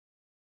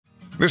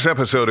This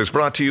episode is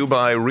brought to you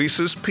by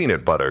Reese's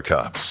Peanut Butter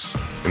Cups.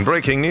 In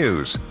breaking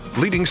news,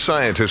 leading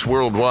scientists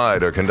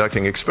worldwide are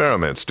conducting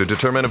experiments to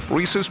determine if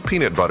Reese's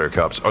Peanut Butter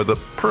Cups are the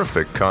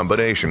perfect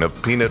combination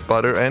of peanut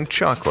butter and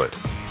chocolate.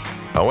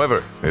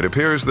 However, it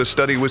appears the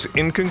study was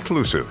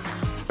inconclusive,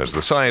 as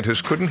the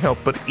scientists couldn't help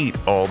but eat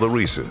all the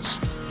Reese's.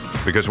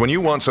 Because when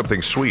you want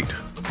something sweet,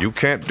 you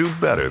can't do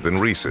better than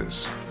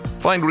Reese's.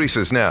 Find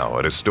Reese's now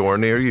at a store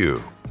near you.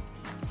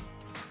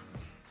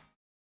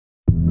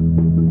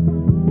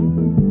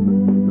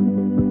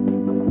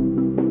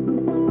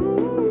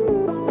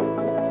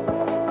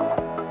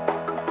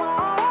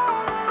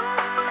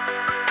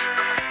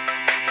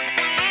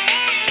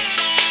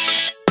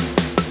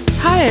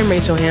 Hi, I'm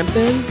Rachel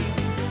Hampton.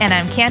 And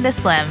I'm Candace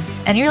Slim,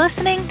 and you're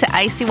listening to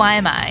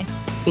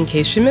ICYMI. In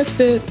case you missed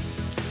it.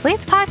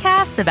 Slate's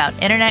podcast about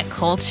internet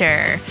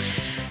culture.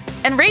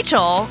 And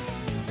Rachel,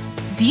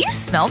 do you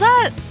smell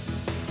that?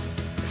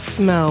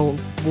 Smell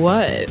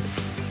what?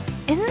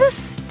 In the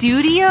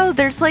studio,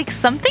 there's like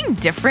something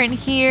different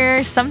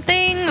here.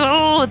 Something,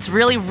 it's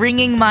really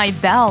ringing my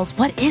bells.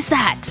 What is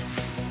that?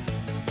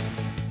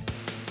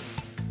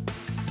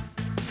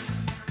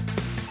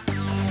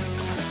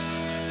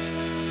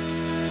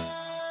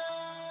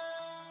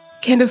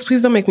 Candace,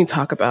 please don't make me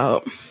talk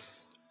about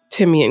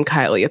Timmy and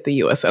Kylie at the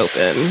U.S.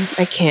 Open.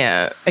 I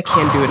can't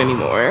do it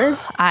anymore.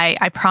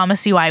 I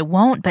promise you I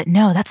won't, but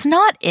no, that's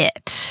not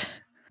it.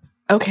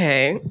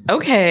 Okay,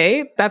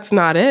 that's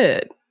not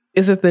it.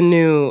 Is it the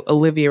new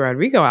Olivia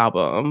Rodrigo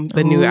album?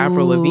 The new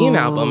Avril Lavigne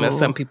album, as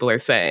some people are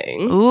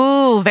saying?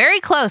 Ooh,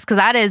 very close, because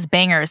that is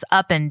bangers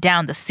up and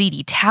down the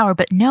CD tower.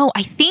 But no,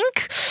 I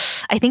think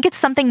it's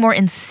something more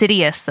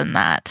insidious than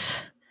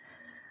that.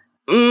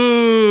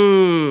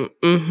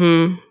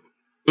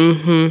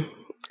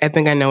 I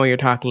think I know what you're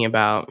talking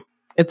about.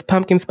 It's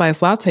pumpkin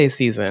spice latte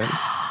season.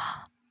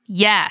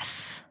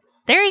 Yes.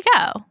 There you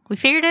go. We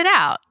figured it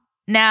out.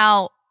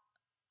 Now,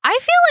 I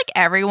feel like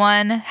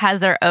everyone has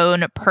their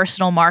own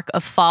personal mark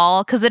of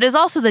fall because it is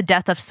also the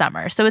death of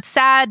summer. So it's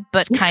sad,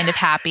 but kind of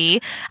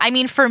happy. I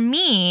mean, for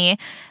me,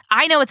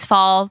 I know it's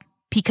fall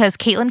because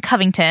Caitlin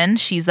Covington,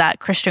 she's that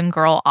Christian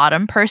Girl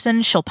Autumn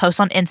person, she'll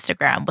post on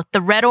Instagram with the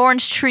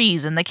red-orange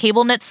trees and the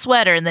cable knit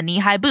sweater and the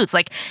knee-high boots.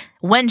 Like,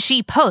 when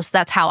she posts,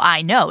 that's how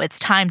I know it's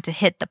time to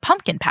hit the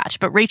pumpkin patch.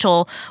 But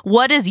Rachel,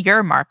 what is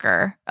your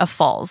marker of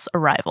fall's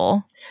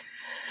arrival?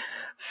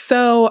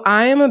 So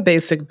I am a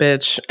basic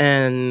bitch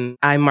and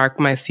I mark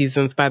my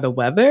seasons by the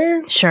weather.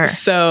 Sure.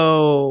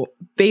 So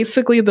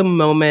basically the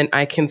moment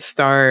I can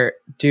start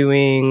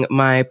doing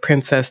my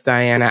Princess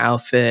Diana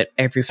outfit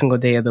every single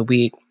day of the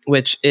week,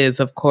 which is,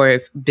 of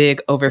course,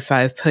 big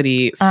oversized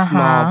hoodie,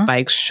 small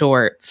bike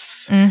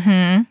shorts.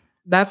 Mm-hmm.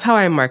 That's how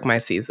I mark my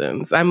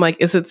seasons. I'm like,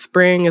 is it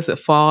spring? Is it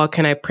fall?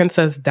 Can I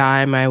Princess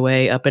Di my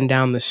way up and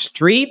down the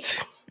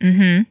street?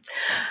 Mm-hmm.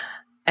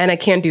 And I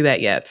can't do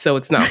that yet, so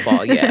it's not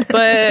fall yet.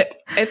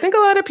 But I think a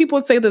lot of people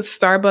would say that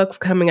Starbucks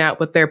coming out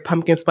with their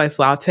pumpkin spice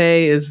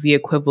latte is the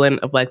equivalent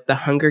of like the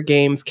Hunger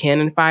Games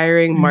cannon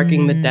firing,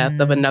 marking the death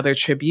of another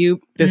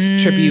tribute.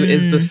 This tribute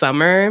is the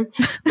summer.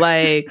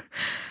 Like,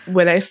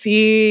 when I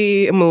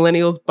see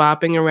millennials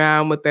bopping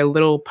around with their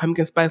little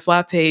pumpkin spice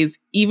lattes,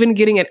 even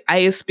getting it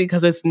iced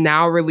because it's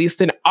now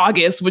released in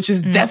August, which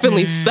is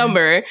definitely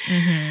summer.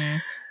 Mm-hmm.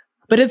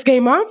 But it's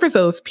game on for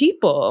those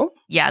people.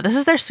 Yeah, this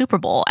is their Super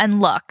Bowl. And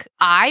look,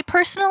 I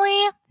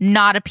personally,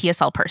 not a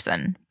PSL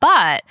person,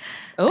 but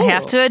I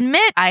have to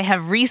admit, I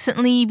have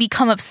recently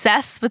become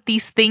obsessed with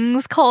these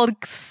things called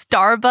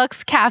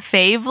Starbucks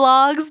cafe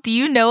vlogs. Do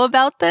you know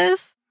about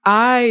this?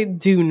 I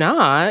do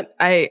not.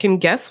 I can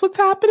guess what's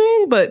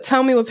happening, but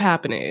tell me what's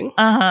happening.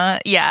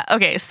 Yeah.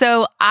 Okay.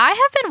 So I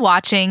have been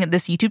watching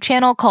this YouTube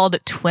channel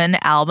called Twin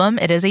Album.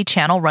 It is a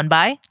channel run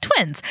by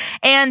twins.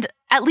 And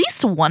at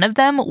least one of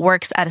them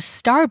works at a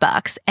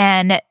Starbucks,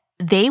 and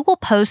they will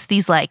post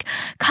these like,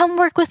 come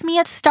work with me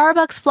at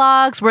Starbucks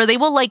vlogs, where they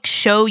will like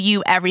show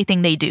you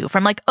everything they do,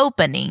 from like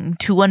opening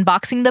to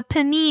unboxing the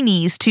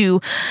paninis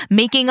to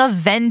making a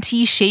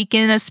venti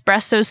shaken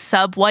espresso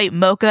sub white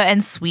mocha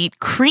and sweet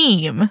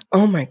cream.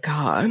 Oh my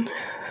God.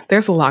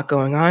 There's a lot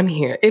going on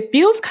here. It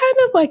feels kind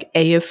of like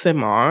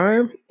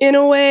ASMR in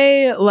a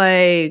way,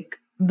 like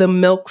the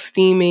milk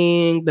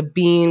steaming, the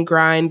bean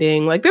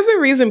grinding. Like, there's a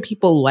reason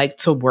people like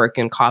to work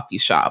in coffee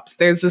shops.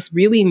 There's this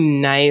really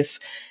nice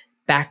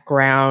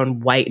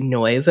background white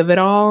noise of it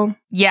all.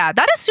 Yeah,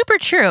 that is super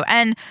true.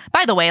 And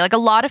by the way, like, a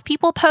lot of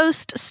people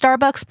post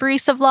Starbucks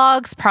barista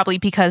vlogs probably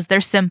because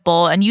they're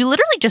simple and you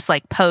literally just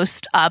like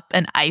post up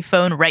an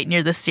iPhone right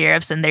near the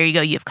syrups and there you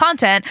go, you have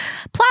content.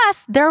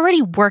 Plus, they're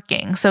already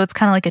working, so it's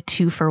kind of like a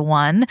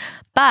 2-for-1.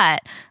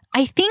 But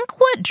I think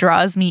what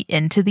draws me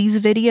into these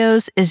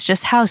videos is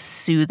just how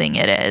soothing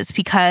it is,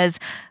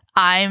 because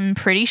I'm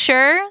pretty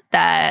sure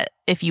that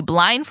if you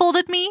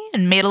blindfolded me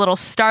and made a little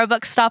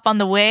Starbucks stop on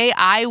the way,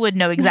 I would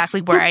know exactly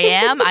where I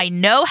am. I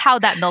know how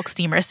that milk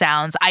steamer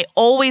sounds. I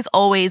always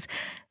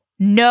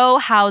know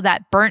how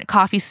that burnt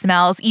coffee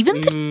smells.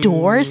 Even the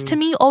doors to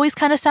me always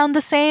kind of sound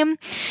the same.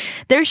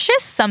 There's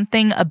just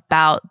something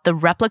about the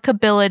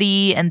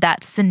replicability and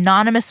that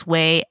synonymous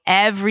way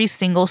every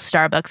single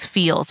Starbucks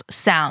feels,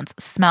 sounds,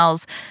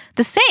 smells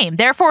the same.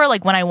 Therefore,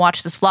 like when I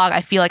watch this vlog,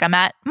 I feel like I'm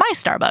at my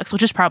Starbucks,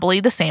 which is probably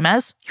the same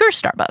as your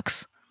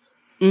Starbucks.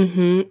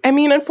 I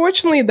mean,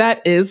 unfortunately,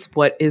 that is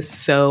what is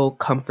so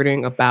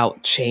comforting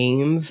about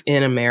chains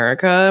in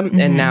America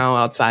and now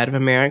outside of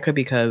America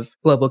because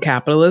global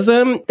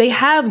capitalism, they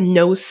have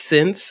no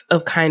sense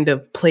of kind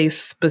of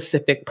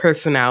place-specific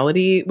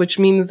personality, which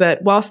means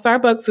that while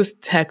Starbucks is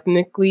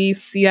technically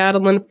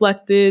Seattle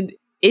inflected,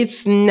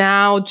 it's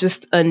now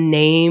just a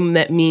name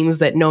that means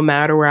that no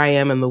matter where I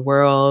am in the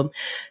world,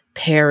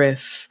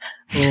 Paris,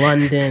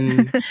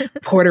 London,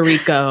 Puerto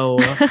Rico,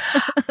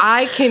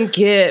 I can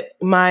get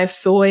my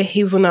soy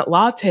hazelnut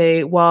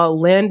latte while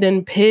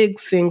Landon Pig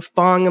sings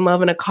Falling in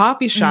Love in a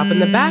Coffee Shop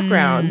in the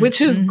background, which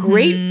is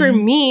great for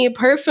me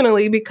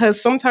personally because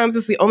sometimes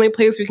it's the only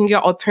place we can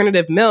get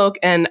alternative milk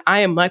and I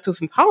am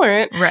lactose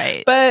intolerant.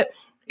 Right. But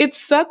it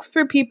sucks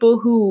for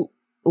people who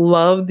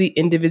love the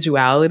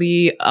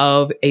individuality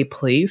of a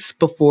place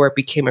before it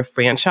became a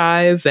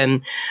franchise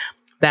and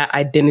that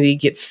identity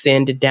gets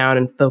sanded down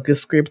and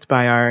focus grouped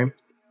by our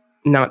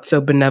not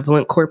so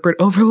benevolent corporate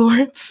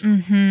overlords.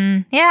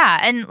 Yeah.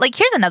 And like,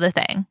 here's another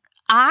thing.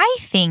 I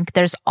think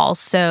there's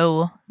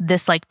also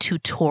this like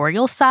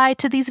tutorial side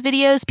to these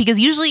videos because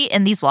usually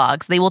in these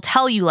vlogs, they will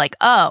tell you like,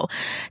 oh,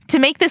 to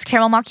make this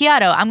caramel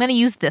macchiato, I'm going to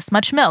use this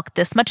much milk,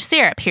 this much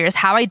syrup. Here's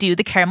how I do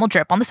the caramel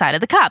drip on the side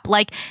of the cup.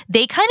 Like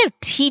they kind of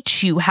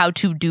teach you how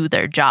to do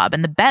their job.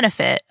 And the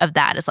benefit of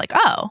that is like,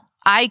 oh,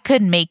 I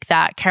could make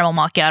that caramel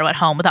macchiato at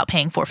home without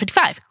paying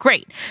 $4.55.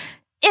 Great.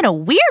 In a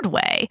weird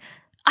way,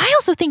 I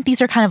also think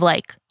these are kind of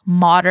like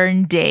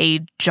modern day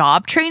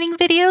job training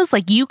videos.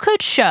 Like you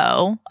could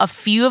show a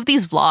few of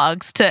these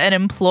vlogs to an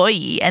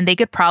employee and they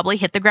could probably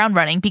hit the ground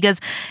running because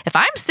if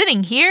I'm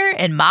sitting here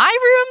in my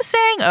room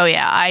saying, oh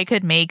yeah, I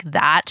could make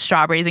that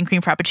strawberries and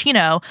cream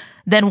frappuccino,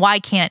 then why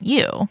can't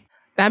you?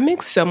 That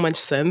makes so much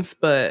sense,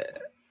 but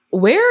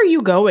where are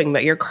you going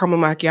that your caramel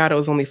macchiato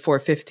is only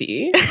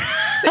 $4.50?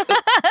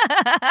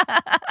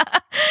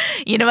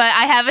 You know what?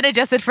 I haven't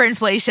adjusted for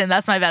inflation.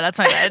 That's my bad.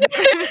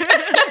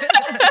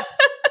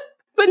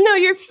 But no,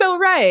 you're so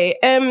right.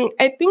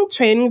 I think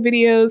training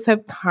videos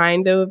have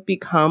kind of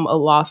become a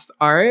lost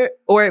art,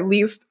 or at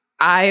least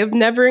I have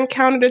never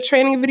encountered a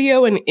training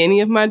video in any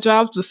of my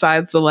jobs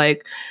besides the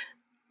like,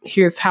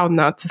 here's how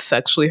not to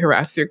sexually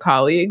harass your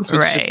colleagues,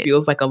 which just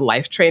feels like a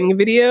life training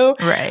video.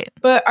 Right.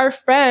 But our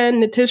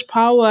friend Nitish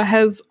Pawa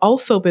has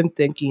also been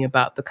thinking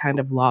about the kind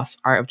of lost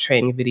art of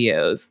training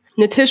videos.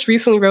 Nitish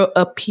recently wrote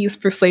a piece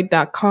for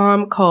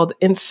Slate.com called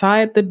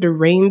Inside the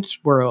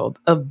Deranged World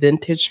of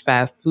Vintage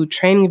Fast Food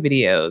Training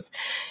Videos.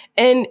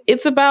 And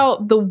it's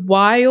about the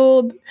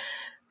wild,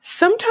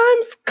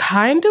 sometimes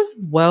kind of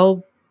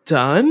well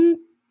done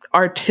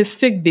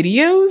artistic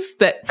videos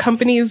that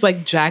companies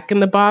like Jack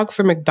in the Box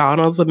or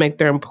McDonald's would make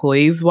their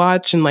employees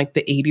watch in like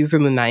the 80s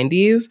and the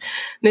 90s.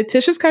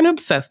 Nitish is kind of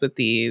obsessed with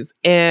these,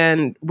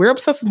 and we're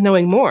obsessed with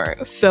knowing more.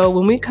 So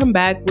when we come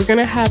back, we're going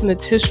to have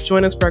Nitish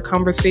join us for a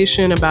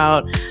conversation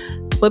about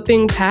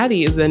flipping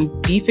patties and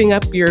beefing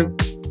up your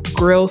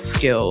grill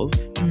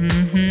skills.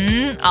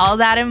 All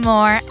that and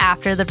more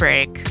after the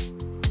break.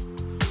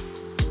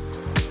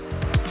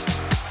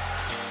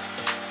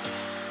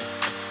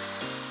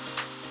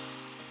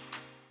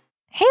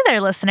 Hey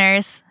there,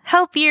 listeners.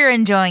 Hope you're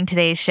enjoying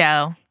today's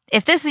show.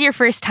 If this is your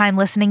first time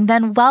listening,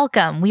 then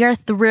welcome. We are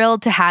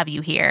thrilled to have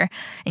you here.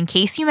 In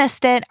case you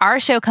missed it, our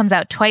show comes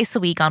out twice a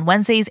week on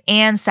Wednesdays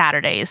and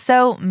Saturdays,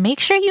 so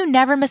make sure you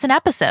never miss an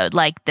episode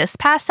like this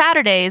past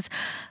Saturday's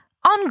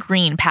on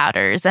green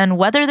powders and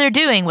whether they're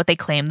doing what they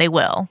claim they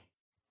will.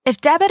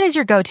 If debit is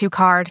your go-to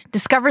card,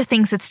 Discover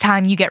thinks it's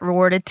time you get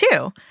rewarded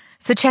too.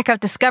 So check out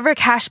Discover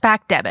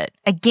Cashback Debit,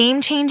 a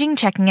game-changing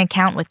checking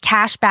account with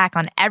cash back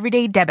on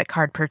everyday debit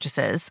card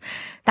purchases.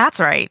 That's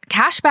right,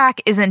 cashback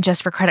isn't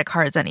just for credit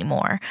cards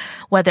anymore.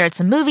 Whether it's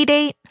a movie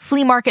date,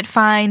 flea market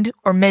find,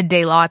 or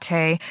midday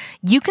latte,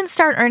 you can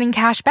start earning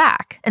cash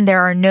back, and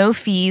there are no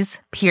fees,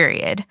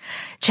 period.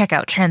 Check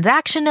out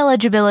transaction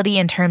eligibility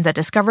and terms at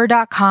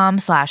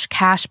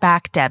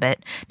discover.com/cashbackdebit.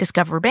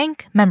 Discover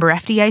Bank, member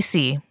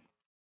FDIC.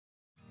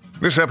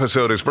 This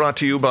episode is brought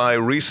to you by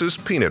Reese's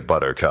Peanut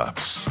Butter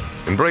Cups.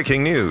 In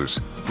breaking news,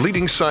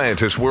 leading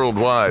scientists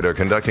worldwide are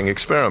conducting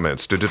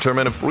experiments to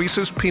determine if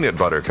Reese's Peanut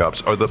Butter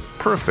Cups are the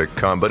perfect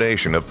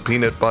combination of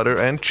peanut butter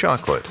and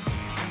chocolate.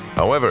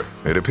 However,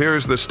 it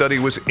appears the study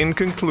was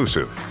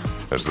inconclusive,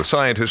 as the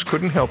scientists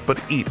couldn't help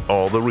but eat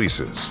all the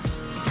Reese's.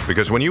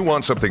 Because when you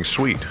want something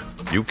sweet,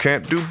 you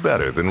can't do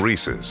better than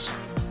Reese's.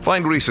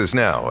 Find Reese's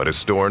now at a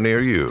store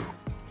near you.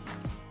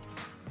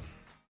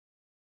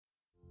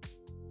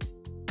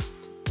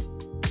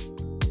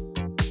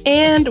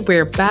 And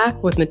we're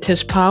back with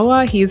Nitish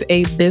Pawa. He's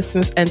a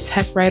business and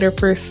tech writer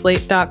for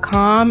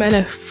Slate.com and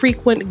a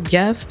frequent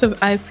guest of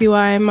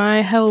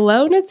ICYMI.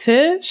 Hello,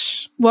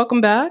 Nitish. Welcome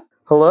back.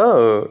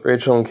 Hello,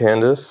 Rachel and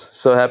Candace.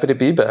 So happy to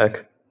be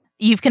back.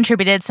 You've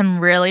contributed some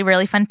really,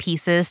 really fun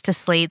pieces to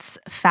Slate's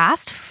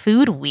Fast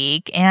Food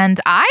Week, and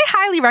I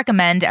highly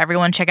recommend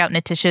everyone check out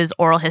Natish's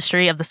oral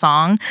history of the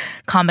song,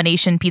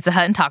 combination Pizza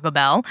Hut and Taco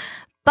Bell.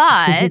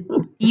 But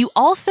you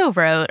also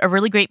wrote a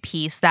really great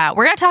piece that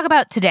we're going to talk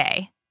about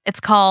today. It's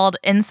called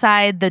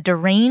Inside the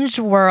Deranged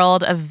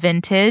World of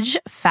Vintage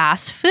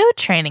Fast Food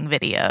Training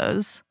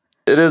Videos.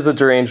 It is a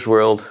deranged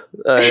world.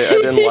 I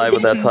didn't lie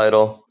with that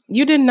title.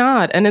 You did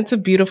not. And it's a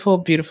beautiful,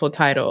 beautiful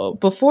title.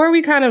 Before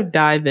we kind of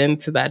dive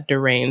into that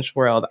deranged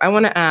world, I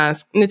want to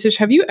ask, Nitish,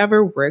 have you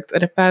ever worked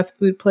at a fast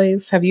food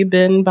place? Have you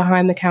been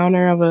behind the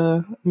counter of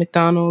a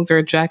McDonald's or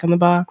a Jack in the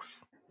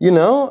Box?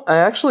 I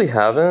actually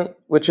haven't,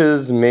 which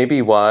is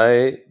maybe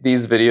why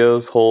these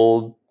videos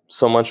hold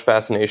so much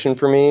fascination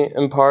for me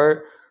in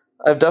part.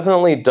 I've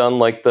definitely done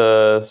like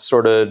the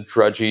sort of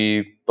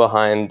drudgy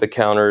behind the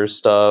counter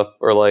stuff,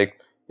 or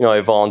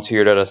I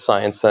volunteered at a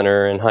science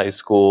center in high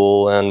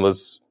school and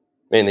was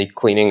mainly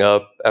cleaning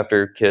up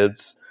after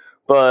kids.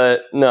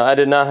 But no, I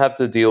did not have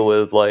to deal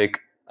with I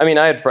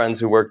had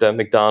friends who worked at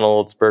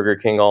McDonald's, Burger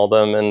King, all of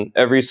them, and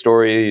every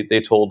story they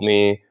told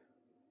me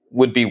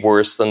would be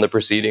worse than the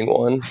preceding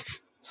one.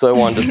 So I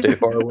wanted to stay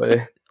far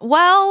away.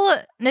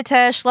 Well,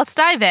 Nitish, let's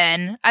dive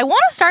in. I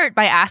want to start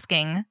by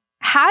asking,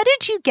 how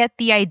did you get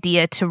the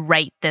idea to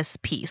write this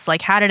piece?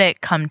 How did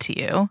it come to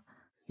you?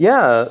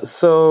 Yeah,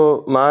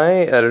 so my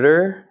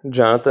editor,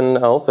 Jonathan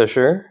L.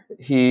 Fisher,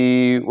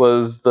 he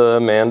was the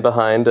man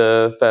behind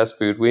Fast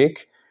Food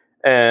Week,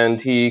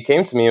 and he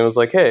came to me and was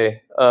like,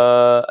 hey,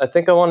 I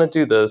think I want to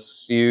do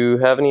this. Do you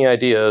have any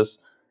ideas?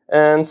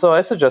 And so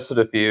I suggested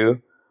a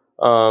few.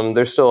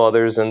 There's still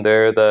others in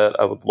there that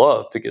I would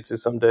love to get to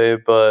someday,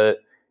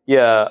 but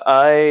yeah,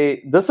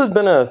 this has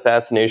been a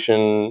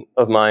fascination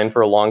of mine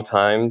for a long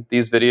time,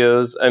 these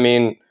videos.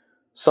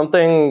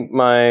 Something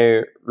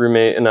my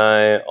roommate and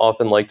I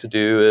often like to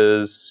do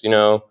is,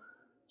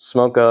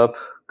 smoke up,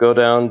 go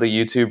down the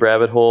YouTube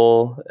rabbit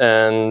hole.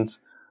 And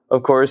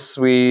of course,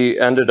 we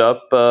ended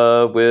up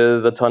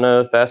with a ton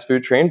of fast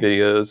food train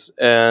videos.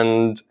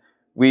 And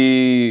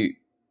we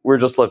were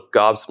just left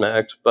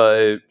gobsmacked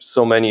by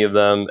so many of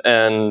them.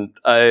 And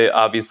I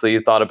obviously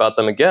thought about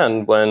them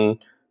again when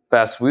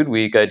Fast Food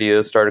Week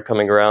ideas started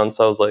coming around.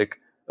 So I was like,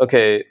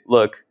 okay,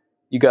 look,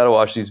 you got to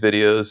watch these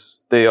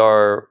videos. They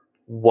are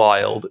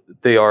wild.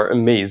 They are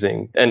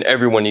amazing. And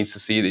everyone needs to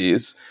see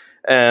these.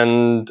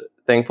 And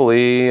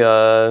thankfully,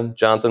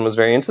 Jonathan was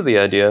very into the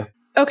idea.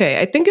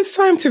 Okay, I think it's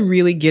time to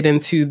really get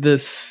into the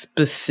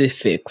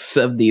specifics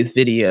of these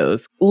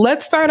videos.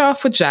 Let's start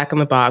off with Jack in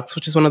the Box,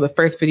 which is one of the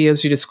first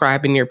videos you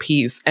describe in your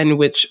piece, and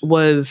which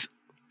was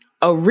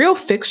a real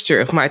fixture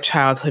of my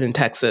childhood in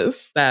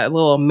Texas. That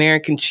little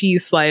American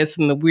cheese slice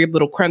and the weird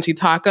little crunchy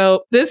taco.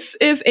 This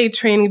is a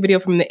training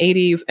video from the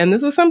 80s, and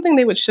this is something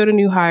they would show to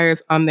new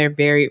hires on their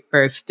very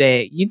first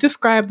day. You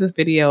described this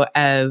video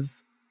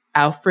as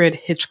Alfred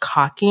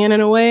Hitchcockian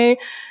in a way.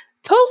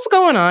 Tell us what's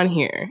going on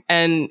here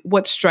and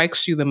what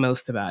strikes you the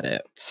most about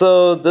it.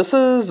 So this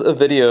is a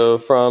video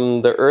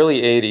from the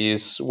early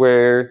 80s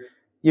where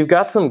you've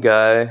got some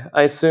guy,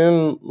 I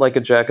assume like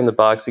a Jack in the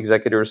Box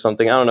executive or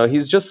something. I don't know.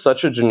 He's just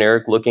such a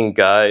generic looking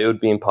guy. It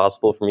would be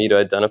impossible for me to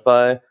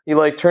identify. He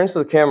turns to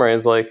the camera and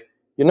is like,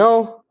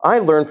 I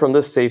learned from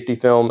this safety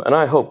film and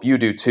I hope you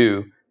do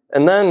too.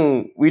 And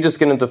then we just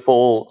get into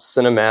full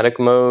cinematic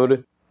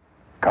mode.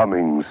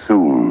 Coming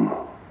soon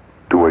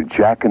to a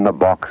Jack in the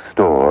Box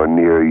store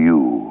near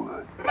you.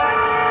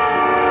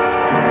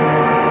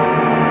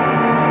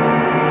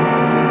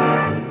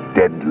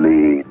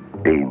 Deadly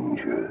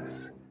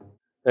dangers.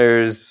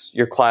 There's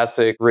your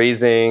classic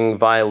raising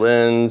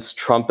violins,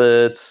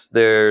 trumpets.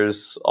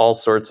 There's all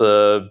sorts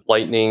of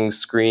lightning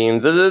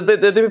screams.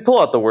 They pull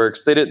out the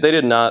works. They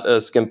did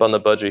not skimp on the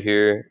budget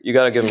here. You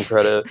got to give them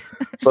credit.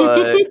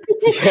 But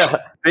yeah,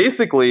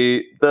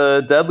 basically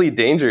the deadly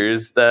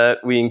dangers that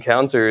we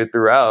encounter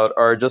throughout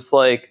are just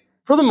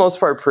for the most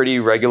part, pretty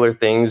regular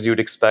things you would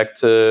expect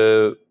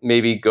to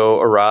maybe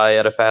go awry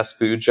at a fast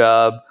food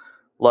job.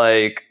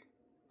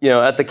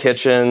 At the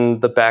kitchen,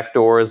 the back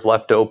door is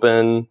left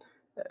open.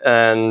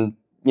 And,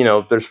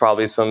 there's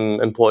probably some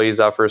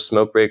employees out for a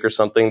smoke break or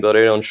something, though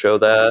they don't show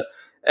that.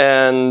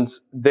 And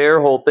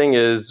their whole thing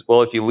is,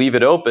 well, if you leave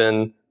it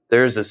open,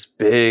 there's this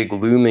big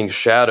looming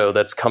shadow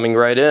that's coming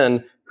right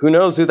in. Who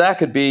knows who that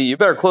could be? You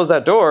better close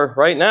that door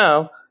right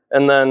now.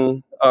 And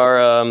then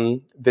our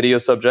video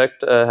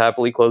subject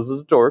happily closes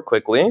the door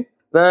quickly.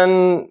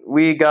 Then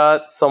we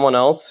got someone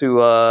else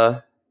who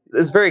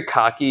is very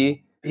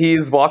cocky.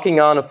 He's walking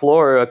on a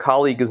floor, a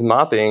colleague is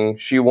mopping.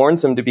 She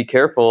warns him to be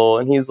careful,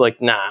 and he's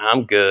like, nah,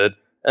 I'm good.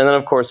 And then,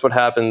 of course, what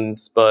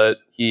happens? But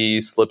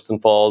he slips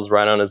and falls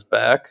right on his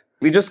back.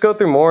 We just go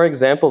through more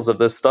examples of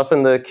this stuff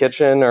in the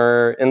kitchen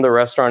or in the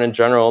restaurant in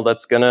general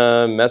that's going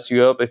to mess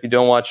you up if you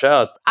don't watch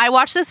out. I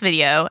watched this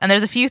video, and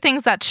there's a few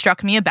things that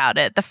struck me about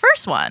it. The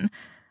first one,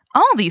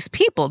 all these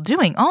people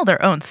doing all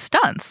their own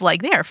stunts.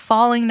 Like, they are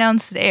falling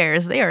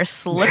downstairs. They are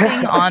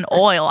slipping on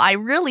oil. I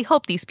really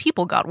hope these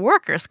people got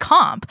workers'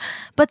 comp.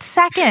 But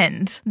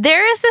second,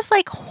 there is this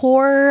like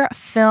horror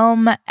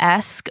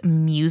film-esque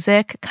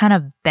music kind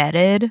of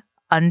bedded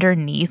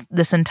underneath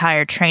this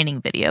entire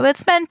training video.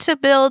 It's meant to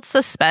build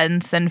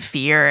suspense and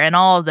fear and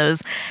all of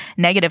those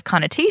negative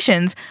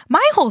connotations.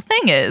 My whole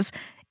thing is,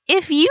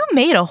 if you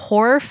made a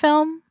horror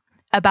film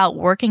about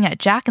working at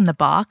Jack in the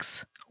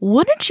Box,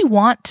 wouldn't you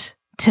want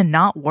to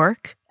not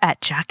work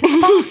at Jack in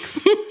the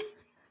Box?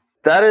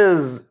 That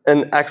is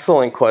an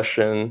excellent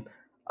question.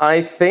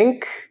 I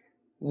think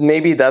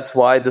maybe that's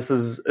why this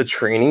is a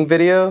training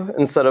video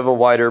instead of a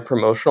wider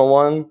promotional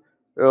one.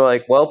 They're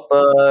like, well,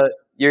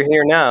 you're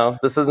here now.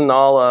 This isn't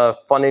all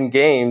fun and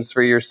games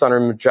for your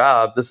summer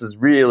job. This is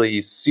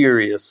really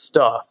serious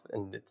stuff,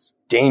 and it's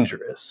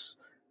dangerous.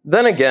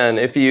 Then again,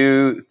 if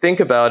you think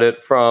about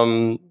it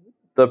from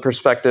the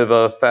perspective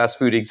of fast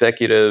food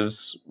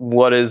executives,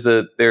 what is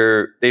it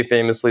they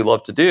famously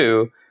love to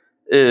do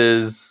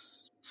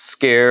is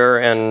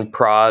scare and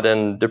prod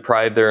and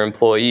deprive their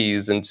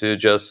employees into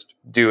just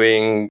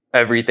doing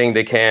everything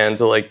they can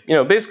to, like,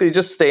 basically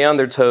just stay on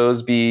their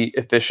toes, be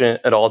efficient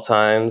at all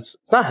times.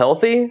 It's not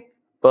healthy,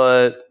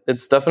 but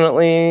it's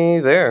definitely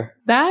there.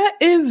 That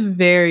is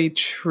very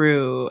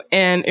true.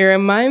 And it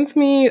reminds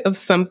me of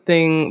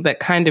something that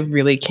kind of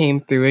really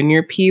came through in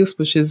your piece,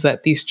 which is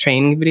that these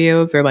training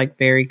videos are like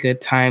very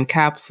good time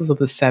capsules of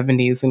the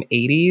 70s and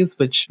 80s,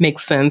 which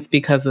makes sense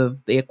because of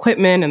the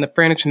equipment and the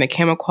furniture and the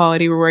camera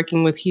quality we're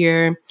working with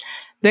here.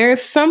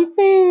 There's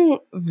something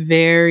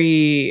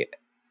very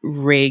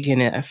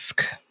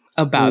Reagan-esque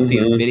about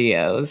these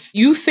videos.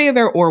 You say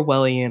they're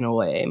Orwellian in a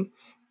way.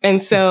 And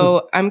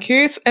so I'm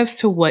curious as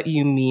to what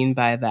you mean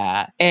by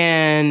that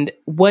and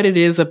what it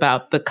is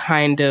about the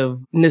kind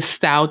of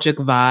nostalgic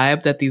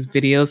vibe that these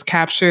videos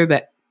capture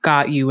that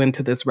got you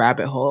into this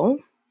rabbit hole.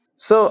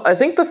 So I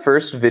think the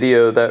first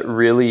video that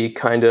really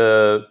kind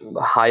of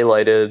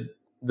highlighted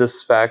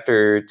this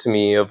factor to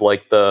me of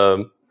like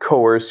the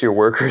coerce your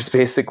workers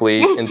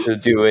basically into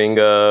doing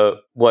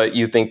what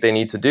you think they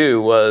need to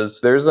do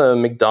was there's a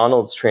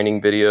McDonald's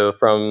training video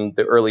from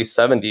the early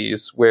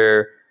 70s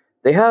where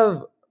they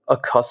have a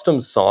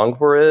custom song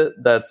for it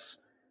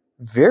that's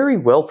very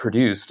well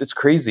produced. It's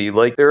crazy.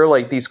 Like, there are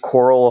like these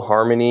choral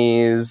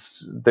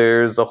harmonies.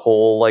 There's a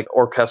whole like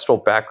orchestral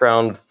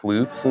background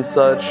flutes and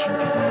such.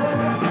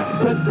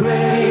 The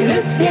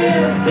greatest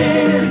gift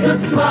is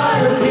the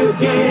smile you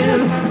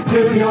give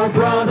to your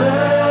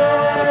brother.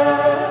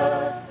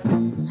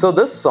 So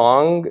this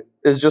song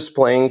is just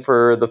playing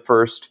for the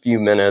first few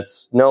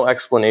minutes. No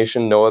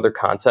explanation, no other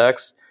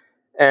context.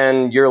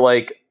 And you're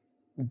like,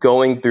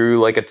 going through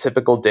like a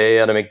typical day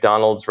at a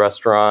McDonald's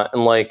restaurant,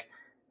 and like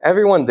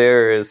everyone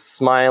there is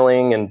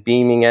smiling and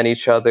beaming at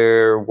each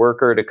other,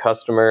 worker to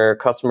customer,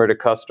 customer to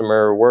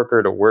customer,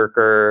 worker to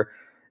worker.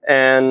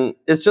 And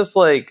it's just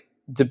like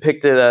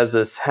depicted as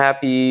this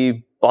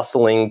happy,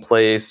 bustling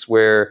place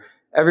where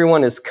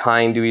everyone is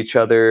kind to each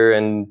other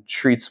and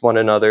treats one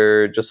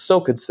another just so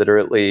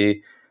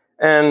considerately.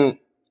 And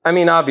I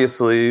mean,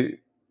 obviously,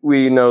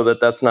 we know that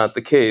that's not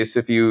the case.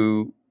 If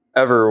you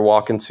ever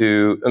walk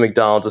into a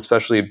McDonald's,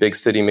 especially a big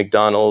city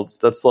McDonald's,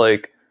 that's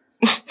like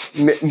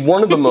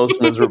one of the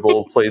most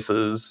miserable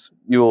places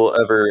you'll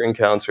ever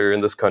encounter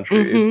in this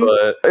country.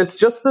 But it's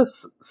just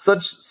this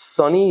such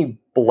sunny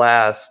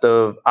blast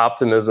of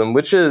optimism,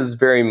 which is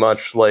very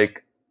much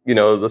like,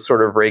 the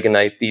sort of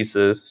Reaganite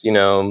thesis,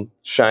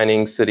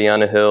 shining city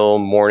on a hill,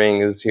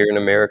 morning is here in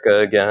America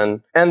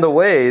again. And the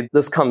way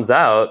this comes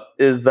out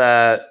is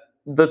that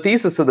the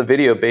thesis of the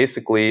video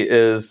basically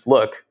is,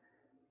 look,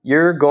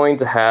 you're going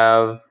to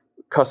have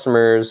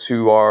customers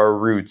who are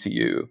rude to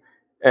you,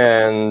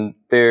 and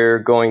they're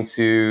going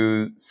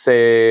to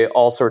say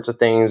all sorts of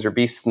things or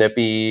be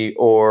snippy,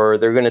 or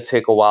they're going to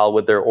take a while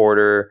with their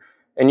order,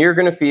 and you're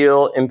going to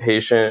feel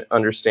impatient,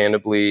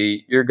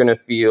 understandably. You're going to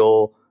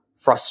feel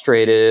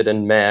frustrated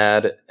and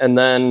mad. And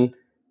then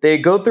they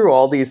go through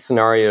all these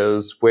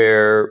scenarios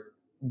where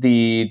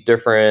the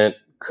different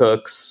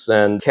cooks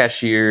and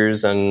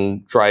cashiers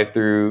and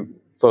drive-through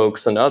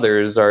folks and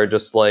others are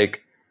just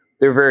like,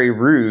 they're very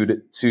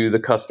rude to the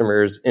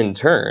customers in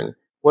turn.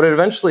 What it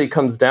eventually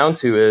comes down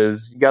to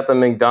is you got the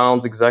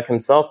McDonald's exec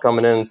himself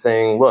coming in and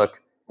saying,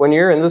 look, when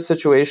you're in this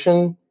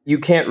situation, you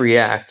can't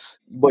react.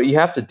 What you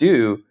have to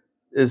do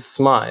is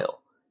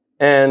smile.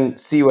 And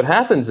see, what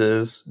happens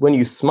is when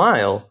you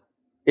smile,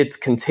 it's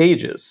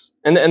contagious.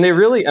 And they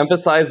really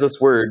emphasize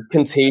this word,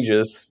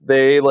 contagious.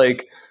 They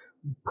like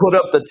put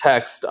up the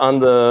text on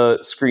the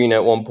screen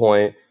at one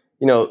point.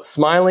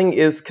 Smiling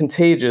is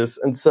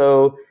contagious. And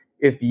so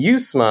if you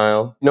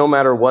smile, no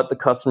matter what the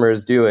customer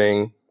is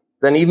doing,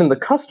 then even the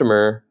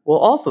customer will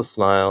also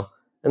smile.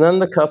 And then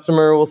the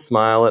customer will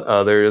smile at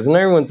others, and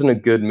everyone's in a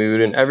good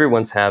mood, and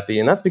everyone's happy.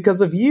 And that's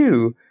because of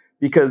you,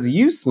 because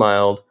you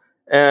smiled.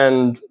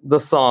 And the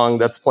song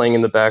that's playing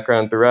in the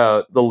background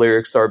throughout, the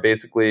lyrics are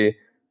basically,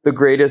 the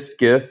greatest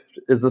gift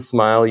is the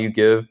smile you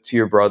give to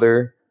your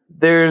brother.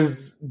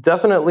 there's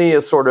definitely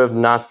a sort of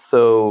not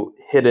so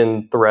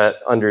hidden threat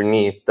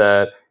underneath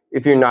that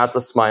if you're not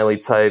the smiley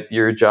type,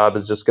 your job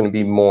is just going to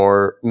be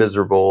more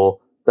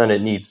miserable than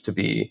it needs to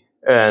be.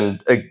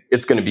 And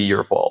it's going to be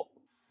your fault.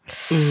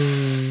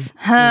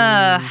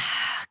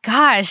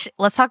 Gosh,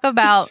 let's talk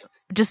about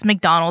just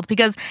McDonald's,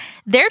 because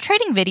their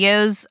training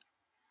videos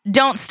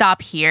don't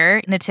stop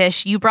here.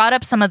 Nitish, you brought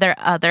up some of their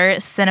other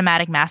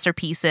cinematic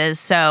masterpieces.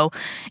 So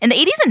in the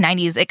 80s and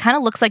 90s, it kind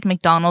of looks like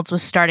McDonald's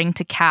was starting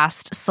to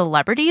cast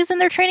celebrities in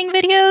their training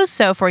videos.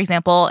 So for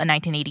example, in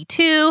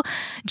 1982,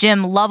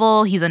 Jim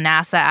Lovell, he's a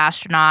NASA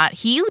astronaut.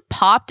 He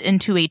popped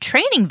into a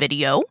training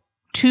video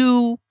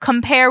to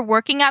compare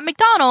working at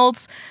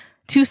McDonald's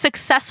to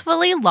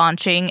successfully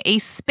launching a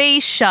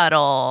space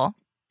shuttle.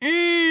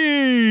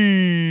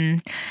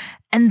 And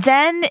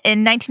then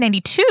in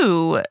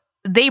 1992,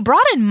 they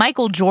brought in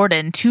Michael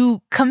Jordan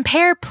to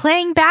compare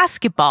playing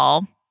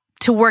basketball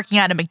to working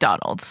at a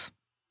McDonald's.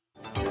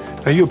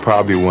 Now you're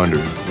probably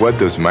wondering, what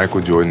does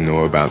Michael Jordan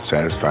know about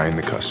satisfying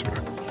the customer?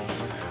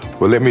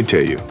 Well, let me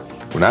tell you,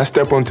 when I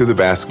step onto the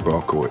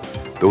basketball court,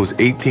 those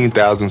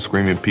 18,000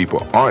 screaming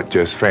people aren't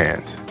just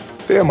fans.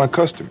 They are my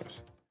customers.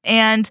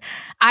 And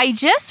I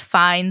just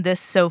find this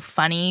so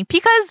funny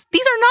because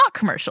these are not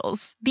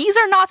commercials. These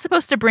are not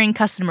supposed to bring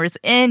customers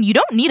in. You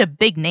don't need a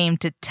big name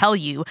to tell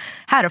you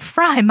how to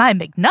fry my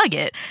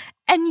McNugget.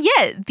 And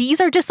yet, these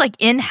are just like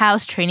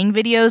in-house training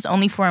videos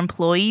only for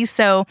employees.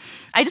 So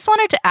I just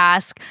wanted to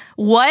ask,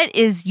 what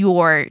is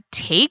your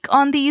take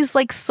on these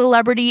like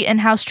celebrity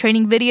in-house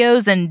training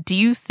videos? And do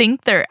you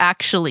think they're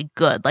actually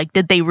good? Like,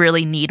 did they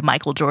really need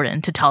Michael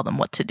Jordan to tell them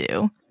what to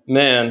do?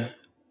 Man,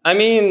 I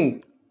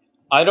mean,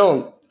 I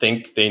don't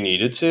think they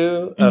needed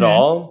to at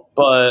all,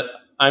 but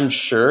I'm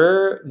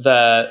sure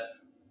that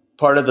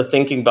part of the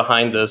thinking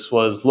behind this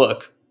was,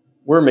 look,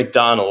 we're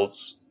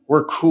McDonald's,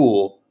 we're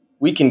cool,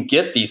 we can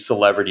get these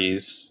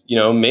celebrities, you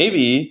know,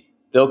 maybe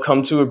they'll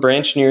come to a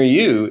branch near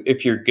you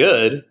if you're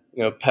good,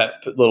 you know,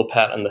 little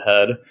pat on the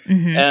head.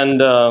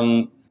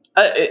 And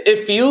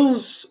it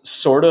feels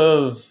sort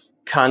of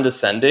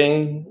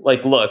condescending.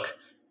 Like, look,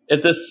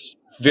 if this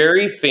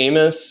very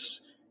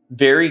famous,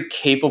 very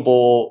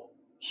capable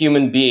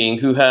human being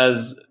who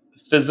has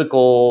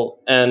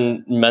physical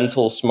and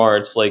mental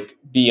smarts like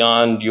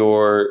beyond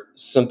your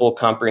simple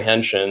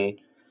comprehension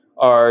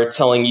are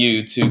telling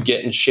you to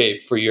get in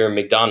shape for your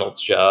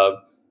McDonald's job,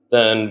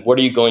 then what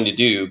are you going to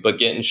do but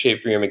get in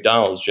shape for your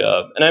McDonald's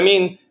job? And I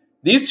mean,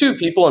 these two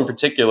people in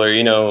particular,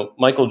 you know,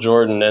 Michael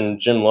Jordan and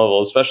Jim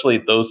Lovell, especially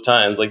at those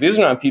times, like these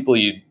are not people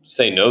you'd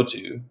say no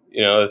to,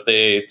 you know, if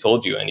they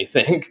told you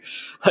anything.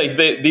 Like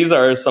these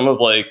are some of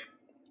like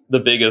the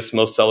biggest,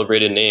 most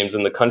celebrated names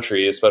in the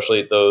country, especially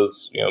at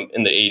those, you know,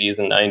 in the 80s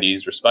and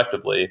 90s,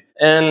 respectively.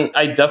 And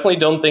I definitely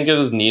don't think it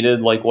was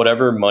needed. Like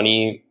whatever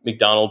money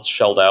McDonald's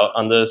shelled out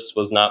on this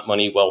was not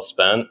money well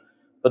spent.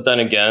 But then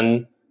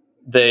again,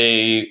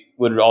 they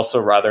would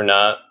also rather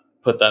not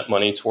put that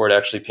money toward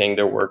actually paying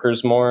their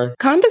workers more.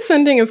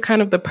 Condescending is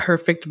kind of the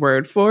perfect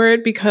word for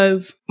it,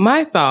 because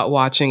my thought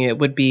watching it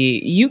would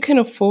be, you can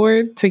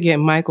afford to get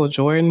Michael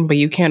Jordan, but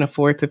you can't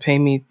afford to pay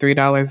me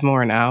 $3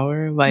 more an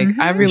hour. Like,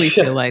 I really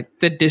feel like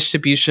the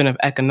distribution of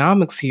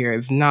economics here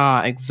is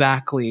not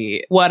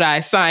exactly what I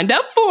signed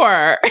up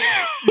for.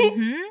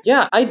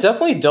 Yeah, I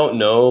definitely don't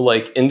know,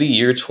 like in the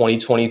year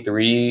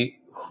 2023,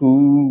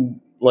 who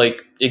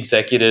like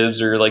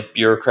executives or like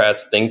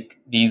bureaucrats think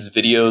these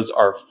videos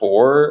are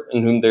for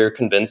and whom they're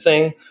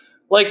convincing.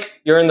 Like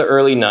you're in the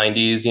early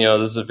 90s, you know,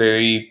 this is a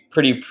very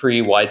pretty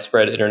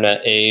pre-widespread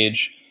internet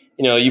age.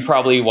 You know, you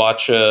probably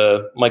watch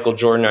Michael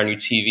Jordan on your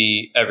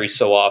TV every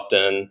so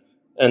often,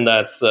 and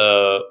that's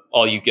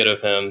all you get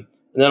of him.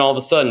 And then all of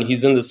a sudden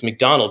he's in this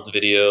McDonald's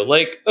video.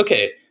 Like,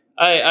 okay,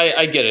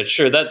 I get it.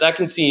 Sure, that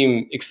can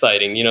seem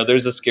exciting. You know,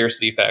 there's a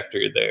scarcity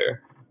factor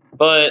there.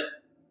 But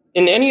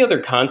in any other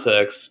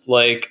context,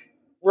 like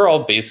we're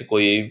all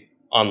basically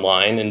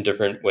online in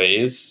different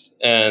ways,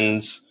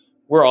 and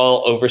we're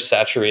all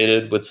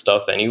oversaturated with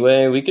stuff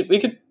anyway. We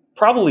could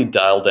probably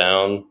dial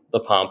down the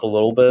pomp a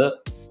little bit.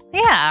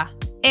 Yeah.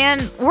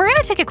 And we're going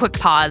to take a quick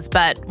pause,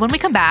 but when we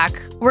come back,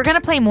 we're going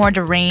to play more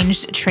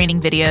deranged training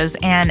videos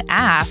and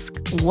ask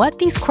what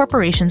these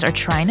corporations are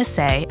trying to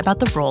say about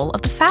the role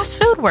of the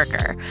fast food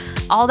worker.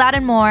 All that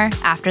and more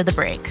after the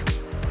break.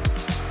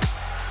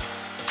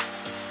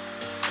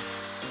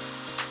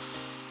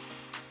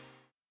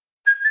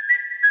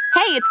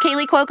 Hey, it's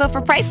Kaylee Cuoco for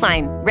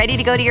Priceline. Ready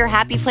to go to your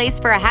happy place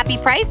for a happy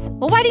price?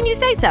 Well, why didn't you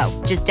say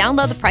so? Just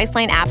download the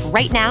Priceline app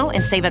right now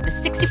and save up to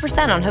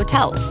 60% on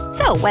hotels.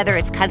 So whether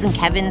it's Cousin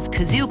Kevin's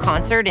Kazoo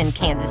Concert in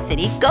Kansas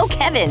City, go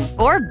Kevin,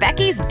 or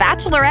Becky's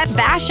Bachelorette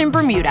Bash in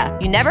Bermuda,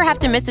 you never have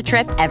to miss a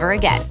trip ever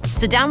again.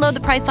 So download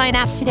the Priceline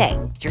app today.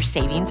 Your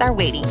savings are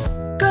waiting.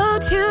 Go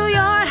to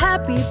your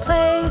happy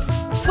place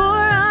for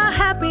a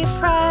happy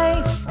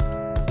price.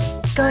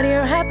 Go to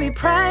your happy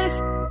price,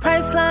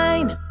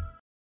 Priceline.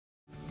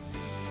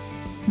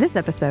 This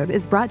episode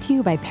is brought to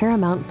you by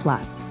Paramount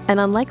Plus. An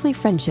unlikely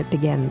friendship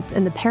begins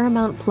in the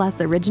Paramount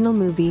Plus original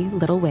movie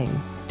Little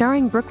Wing,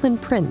 starring Brooklyn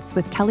Prince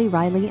with Kelly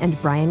Riley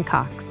and Brian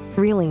Cox.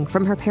 Reeling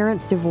from her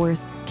parents'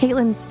 divorce,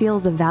 Caitlin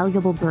steals a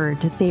valuable bird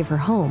to save her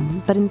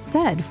home, but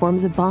instead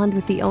forms a bond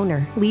with the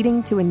owner,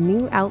 leading to a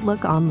new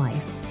outlook on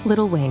life.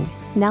 Little Wing,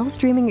 now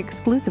streaming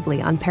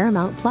exclusively on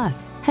Paramount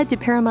Plus. Head to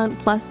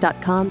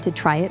ParamountPlus.com to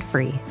try it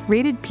free.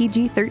 Rated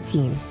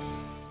PG-13.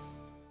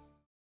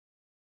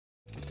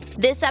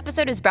 This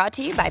episode is brought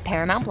to you by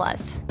Paramount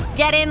Plus.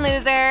 Get in,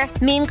 loser!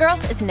 Mean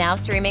Girls is now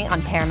streaming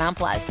on Paramount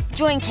Plus.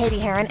 Join Katie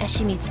Heron as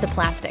she meets the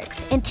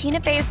plastics in Tina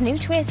Fey's new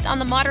twist on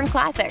the modern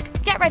classic.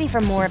 Get ready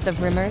for more of the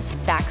rumors,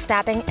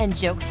 backstabbing, and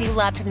jokes you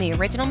loved from the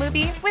original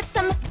movie with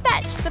some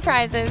fetch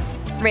surprises.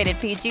 Rated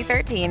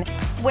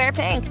PG-13. Wear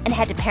pink and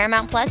head to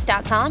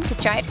ParamountPlus.com to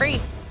try it free.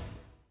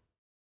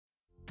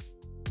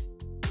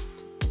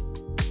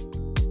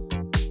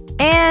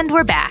 And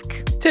we're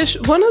back. Tish,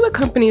 one of the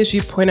companies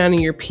you point out in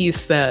your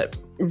piece that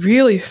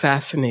really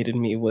fascinated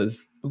me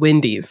was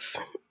Wendy's,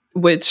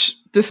 which,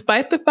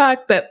 despite the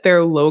fact that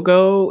their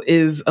logo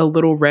is a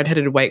little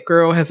redheaded white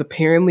girl, has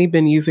apparently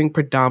been using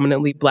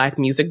predominantly Black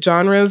music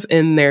genres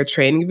in their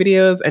training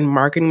videos and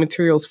marketing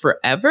materials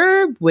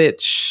forever,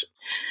 which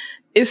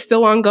is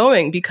still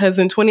ongoing because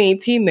in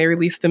 2018 they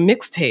released a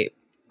mixtape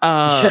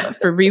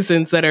for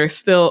reasons that are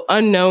still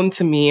unknown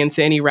to me and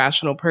to any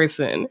rational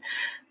person.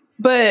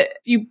 But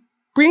you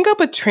bring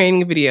up a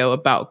training video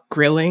about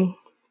grilling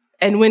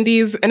and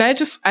Wendy's, and I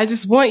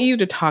just want you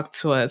to talk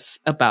to us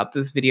about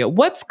this video.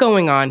 What's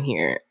going on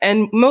here?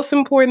 And most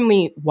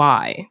importantly,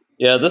 why?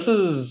 Yeah, this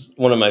is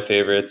one of my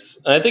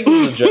favorites. And I think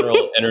this is a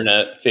general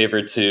internet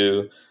favorite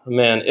too.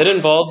 Man, it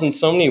involves in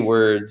so many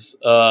words.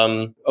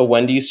 A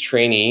Wendy's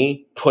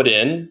trainee put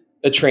in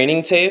a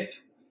training tape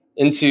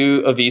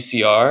into a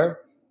VCR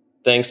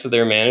thanks to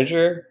their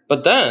manager.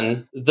 But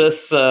then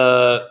this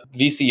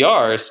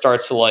VCR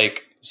starts to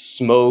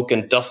smoke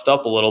and dust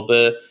up a little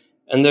bit.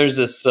 And there's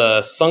this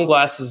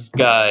sunglasses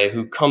guy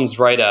who comes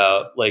right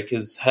out,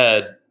 his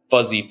head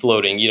fuzzy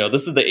floating.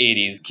 This is the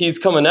 80s. He's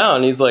coming out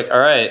and he's like, all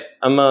right,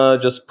 I'm going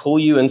to just pull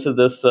you into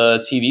this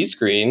TV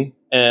screen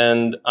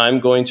and I'm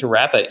going to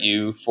rap at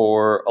you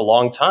for a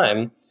long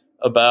time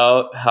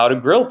about how to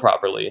grill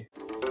properly.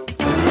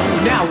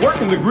 Now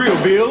working the grill,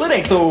 Bill, it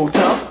ain't so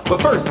tough.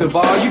 But first of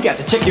all, you got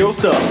to check your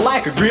stuff.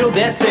 Like a grill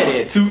that's set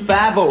at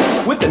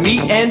 250 with the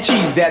meat and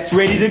cheese that's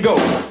ready to go.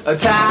 A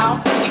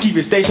towel to keep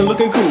your station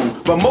looking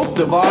cool. But most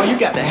of all, you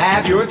got to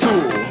have your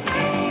tool.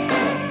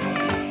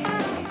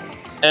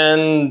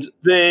 And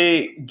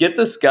they get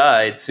this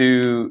guy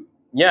to,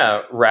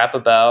 rap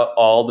about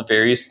all the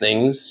various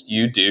things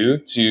you do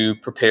to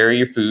prepare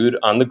your food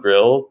on the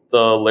grill.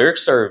 The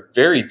lyrics are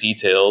very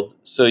detailed,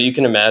 so you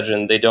can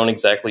imagine they don't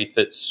exactly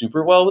fit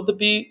super well with the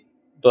beat.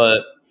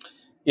 But,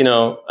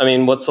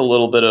 what's a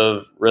little bit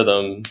of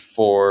rhythm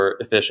for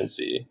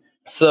efficiency?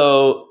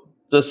 So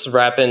this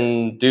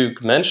rapping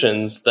Duke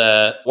mentions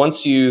that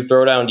once you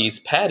throw down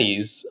these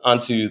patties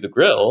onto the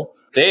grill,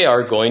 they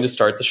are going to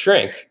start to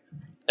shrink.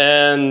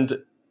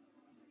 And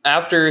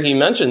after he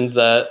mentions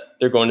that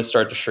they're going to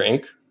start to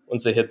shrink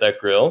once they hit that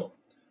grill,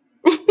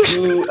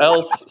 who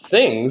else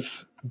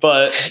sings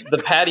but the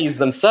patties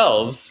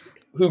themselves,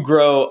 who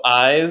grow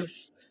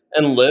eyes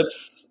and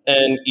lips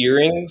and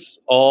earrings,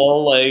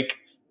 all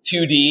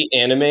 2D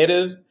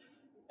animated.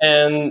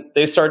 And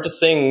they start to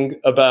sing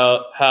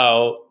about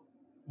how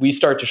we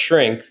start to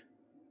shrink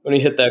when we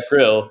hit that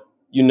grill.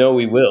 You know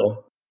we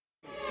will.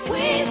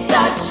 We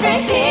start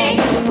shrinking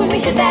when we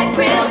hit that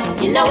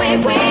grill. You know we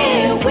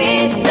will.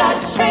 We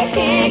start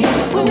shrinking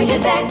when we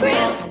hit that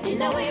grill. You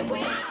know we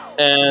will.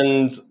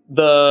 And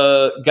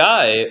the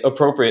guy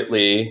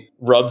appropriately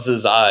rubs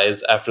his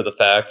eyes after the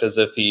fact as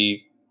if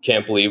he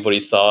can't believe what he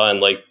saw.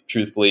 And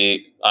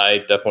truthfully, I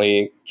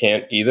definitely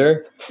can't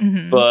either.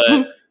 Mm-hmm.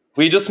 But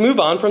we just move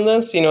on from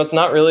this. It's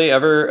not really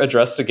ever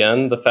addressed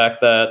again. The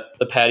fact that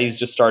the patties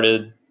just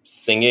started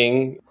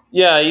singing.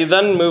 Yeah, you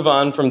then move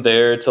on from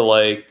there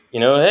to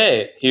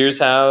hey, here's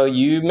how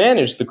you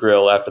manage the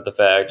grill after the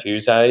fact.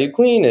 Here's how you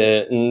clean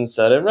it and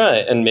set it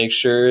right and make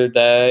sure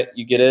that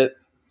you get it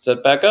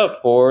set back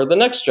up for the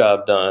next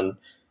job done.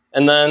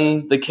 And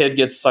then the kid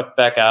gets sucked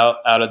back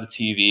out of the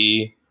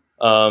TV.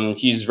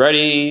 He's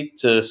ready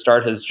to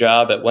start his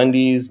job at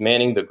Wendy's,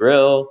 manning the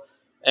grill.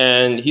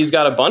 And he's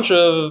got a bunch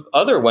of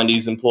other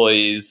Wendy's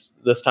employees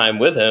this time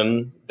with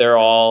him. They're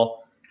all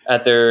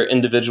at their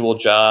individual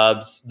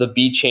jobs. The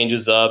beat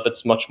changes up.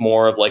 It's much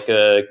more of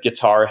a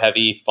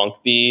guitar-heavy funk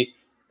beat.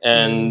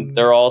 And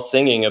they're all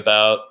singing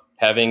about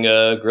having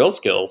grill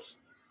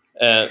skills.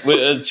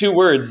 With 2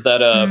 words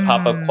that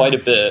pop up quite a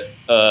bit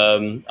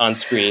on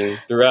screen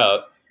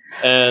throughout.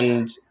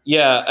 And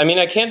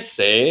I can't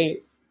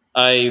say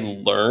I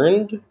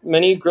learned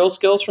many grill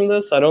skills from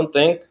this, I don't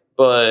think.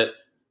 But,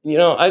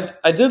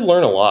 I did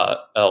learn a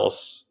lot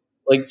else.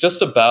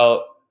 Just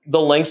about the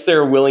lengths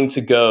they're willing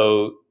to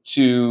go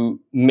to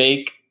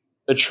make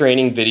a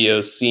training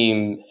video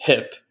seem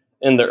hip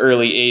in the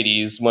early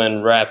 80s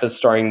when rap is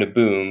starting to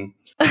boom.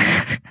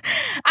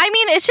 I I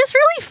mean, it's just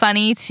really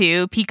funny,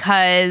 too,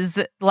 because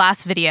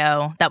last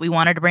video that we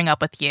wanted to bring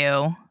up with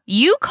you,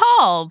 you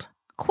called,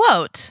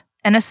 quote,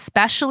 an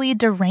especially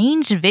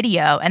deranged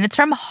video, and it's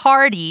from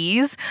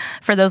Hardee's.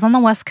 For those on the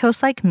West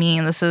Coast like me,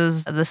 and this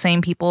is the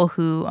same people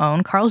who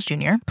own Carl's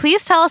Jr.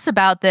 Please tell us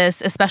about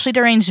this especially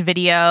deranged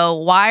video.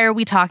 Why are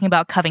we talking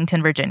about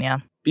Covington,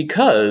 Virginia?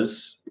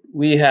 Because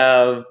we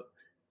have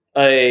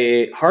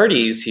a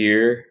Hardee's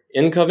here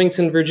in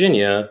Covington,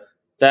 Virginia,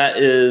 that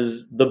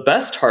is the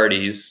best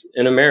Hardee's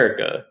in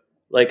America.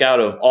 Like out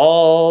of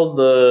all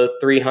the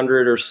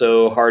 300 or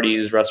so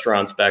Hardee's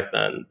restaurants back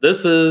then,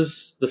 this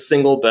is the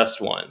single best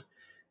one.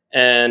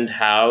 And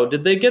how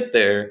did they get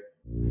there?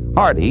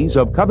 Hardee's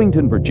of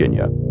Covington,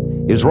 Virginia,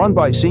 is run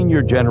by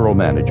Senior General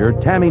Manager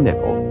Tammy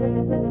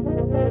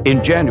Nichol.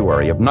 In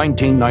January of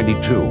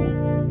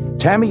 1992,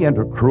 Tammy and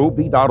her crew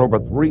beat out over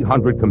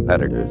 300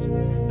 competitors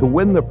to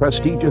win the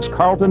prestigious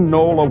Carlton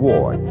Knoll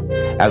Award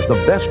as the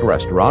best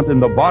restaurant in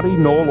the Body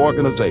Knoll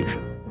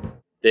organization.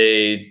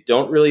 They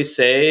don't really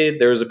say.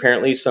 There was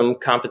apparently some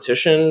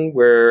competition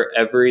where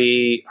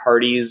every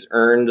Hardee's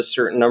earned a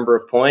certain number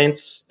of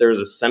points. There was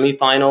a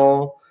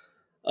semifinal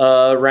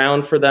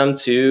round for them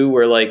too,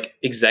 where like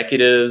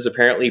executives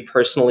apparently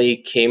personally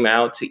came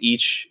out to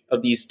each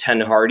of these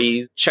 10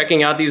 Hardee's,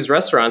 checking out these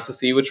restaurants to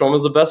see which one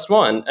was the best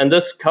one. And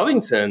this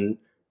Covington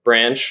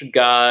branch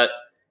got,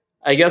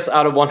 I guess,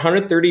 out of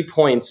 130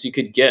 points you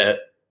could get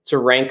to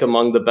rank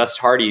among the best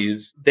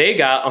Hardee's, they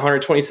got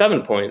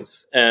 127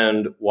 points.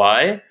 And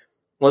why?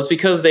 Well, it's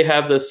because they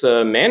have this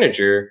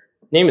manager,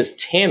 name is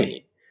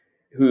Tammy,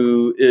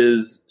 who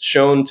is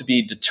shown to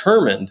be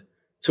determined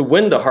to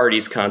win the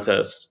Hardee's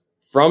contest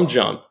from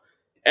jump.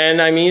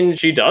 And I mean,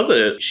 she does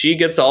it. She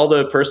gets all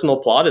the personal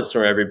plaudits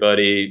from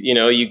everybody. You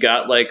know, you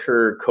got like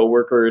her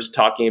coworkers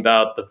talking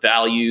about the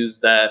values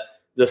that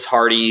this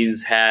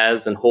Hardee's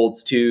has and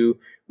holds to.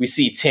 We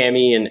see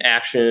Tammy in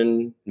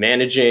action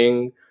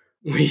managing.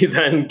 We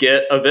then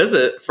get a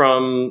visit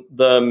from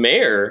the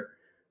mayor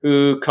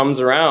who comes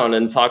around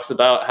and talks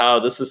about how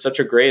this is such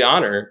a great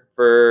honor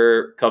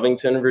for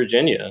Covington,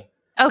 Virginia.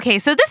 Okay,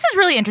 so this is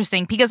really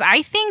interesting because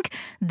I think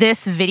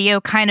this video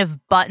kind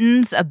of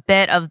buttons a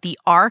bit of the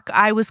arc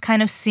I was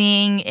kind of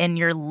seeing in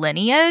your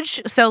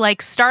lineage. So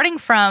like starting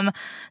from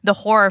the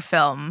horror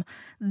film,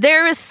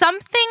 there is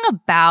something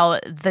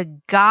about the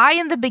guy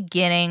in the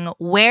beginning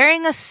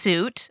wearing a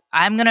suit.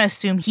 I'm going to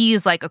assume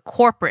he's like a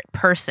corporate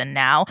person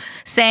now,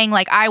 saying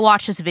like, I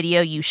watched this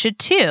video, you should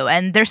too.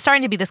 And there's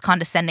starting to be this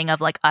condescending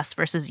of like us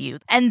versus you.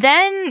 And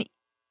then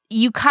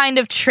you kind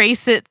of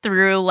trace it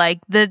through like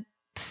the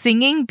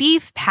singing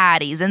beef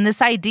patties and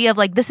this idea of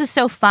like, this is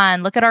so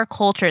fun. Look at our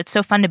culture. It's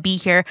so fun to be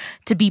here,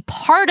 to be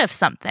part of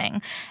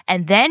something.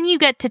 And then you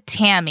get to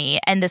Tammy,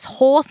 and this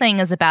whole thing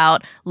is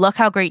about, look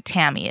how great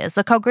Tammy is.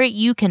 Look how great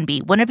you can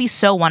be. Wouldn't it be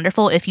so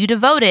wonderful if you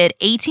devoted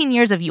 18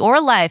 years of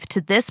your life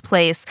to this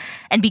place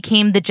and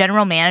became the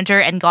general manager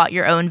and got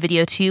your own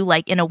video too?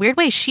 Like, in a weird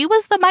way, she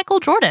was the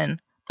Michael Jordan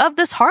of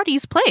this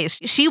Hardee's place.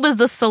 She was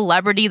the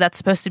celebrity that's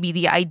supposed to be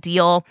the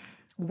ideal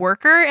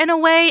worker in a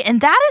way. And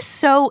that is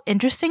so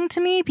interesting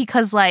to me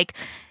because like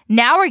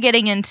now we're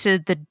getting into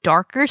the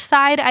darker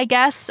side, I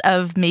guess,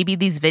 of maybe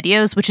these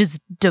videos, which is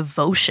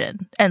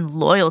devotion and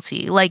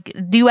loyalty. Like,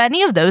 do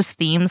any of those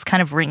themes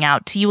kind of ring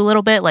out to you a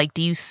little bit? Like,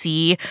 do you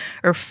see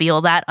or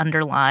feel that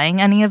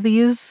underlying any of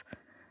these?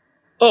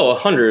 Oh,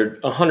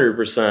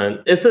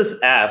 100%. It's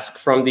this ask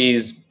from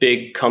these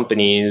big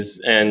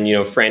companies and, you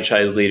know,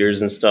 franchise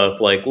leaders and stuff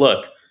like,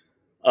 look,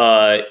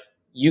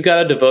 you got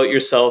to devote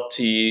yourself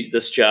to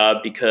this job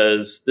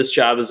because this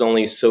job is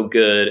only so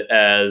good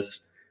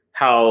as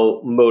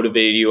how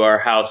motivated you are,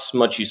 how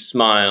much you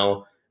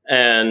smile.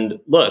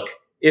 And look,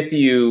 if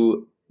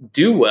you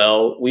do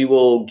well, we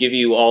will give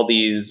you all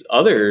these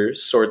other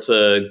sorts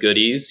of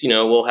goodies. You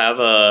know, we'll have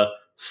a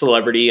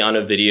celebrity on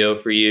a video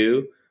for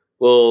you.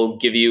 We'll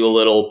give you a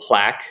little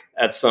plaque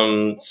at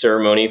some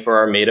ceremony for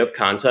our made-up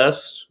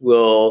contest.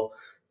 We'll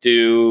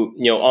do,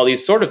 you know, all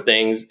these sort of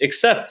things,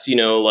 except, you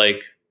know,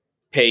 like,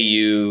 pay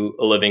you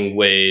a living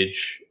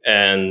wage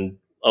and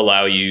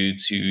allow you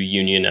to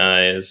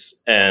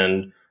unionize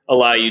and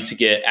allow you to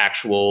get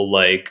actual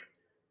like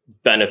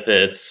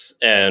benefits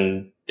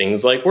and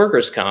things like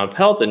workers' comp,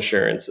 health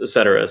insurance, et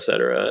cetera, et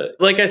cetera.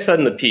 Like I said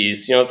in the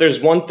piece, you know, if there's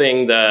one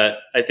thing that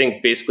I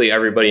think basically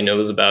everybody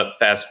knows about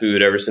fast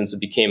food ever since it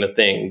became a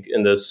thing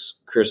in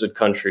this cursed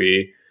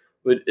country,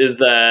 is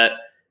that,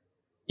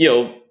 you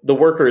know, the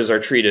workers are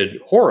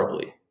treated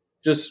horribly,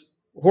 just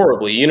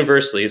horribly,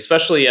 universally,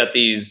 especially at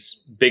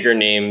these bigger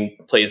name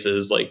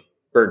places like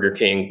Burger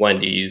King,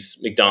 Wendy's,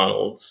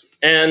 McDonald's.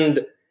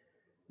 And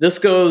this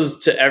goes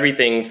to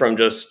everything from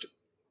just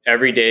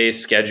everyday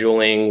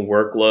scheduling,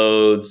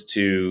 workloads,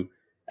 to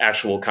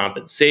actual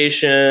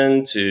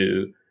compensation,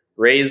 to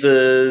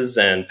raises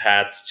and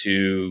paths to,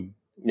 you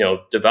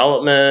know,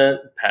 development,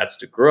 paths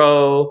to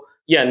grow.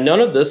 Yeah, none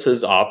of this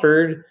is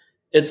offered.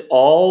 It's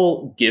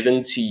all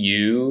given to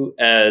you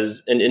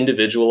as an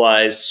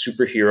individualized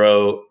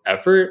superhero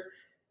effort.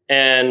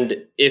 And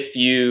if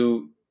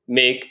you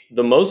make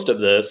the most of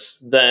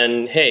this,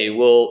 then hey,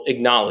 we'll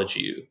acknowledge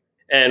you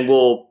and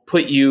we'll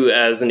put you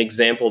as an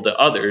example to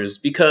others,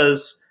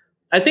 because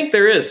I think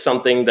there is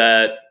something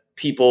that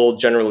people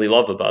generally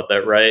love about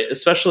that, right?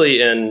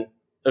 Especially in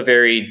a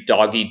very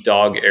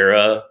dog-eat-dog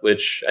era,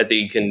 which I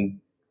think you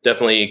can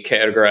definitely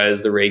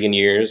categorize the Reagan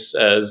years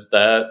as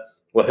that,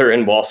 whether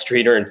in Wall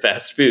Street or in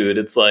fast food.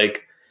 It's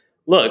like,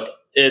 look,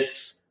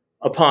 it's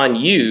upon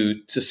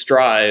you to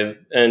strive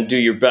and do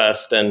your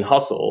best and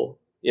hustle.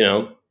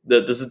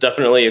 This is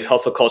definitely a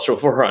hustle cultural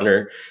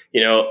forerunner,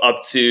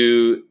 up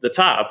to the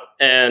top.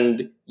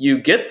 And you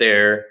get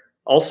there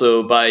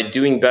also by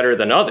doing better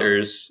than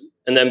others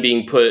and then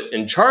being put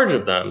in charge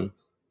of them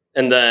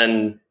and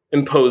then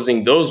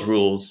imposing those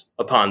rules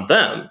upon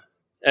them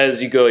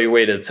as you go your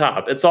way to the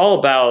top. It's all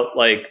about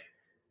like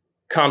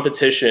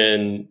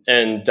competition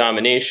and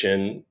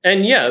domination.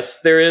 And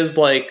yes, there is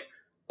like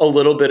a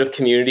little bit of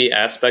community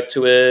aspect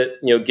to it,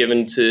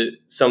 given to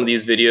some of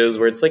these videos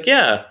where it's like,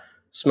 yeah,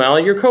 smile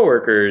at your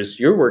coworkers.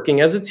 You're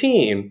working as a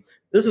team.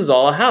 This is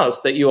all a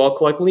house that you all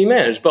collectively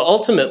manage. But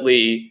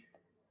ultimately,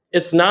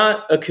 it's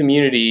not a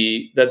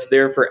community that's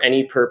there for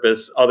any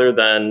purpose other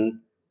than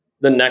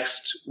the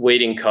next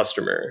waiting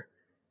customer.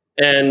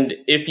 And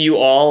if you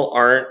all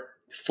aren't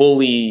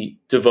fully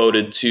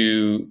devoted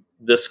to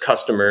this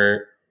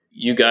customer,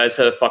 you guys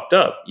have fucked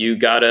up. You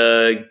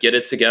gotta get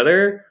it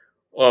together,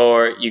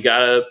 or you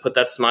gotta put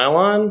that smile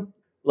on.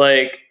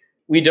 Like,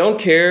 we don't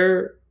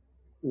care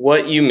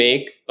what you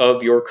make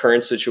of your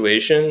current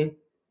situation.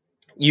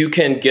 You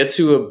can get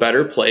to a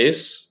better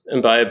place,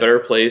 and by a better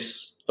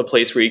place, a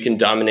place where you can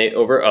dominate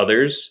over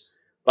others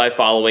by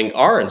following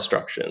our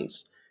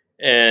instructions.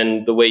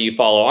 And the way you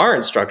follow our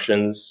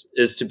instructions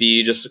is to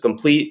be just a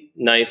complete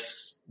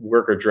nice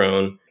worker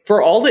drone.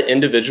 For all the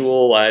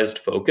individualized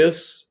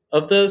focus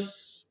of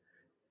this,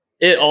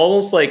 it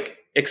almost like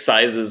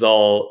excises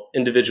all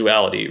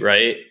individuality,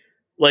 right?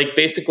 Like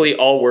basically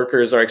all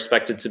workers are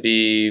expected to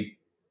be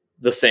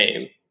the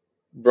same,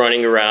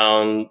 running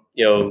around,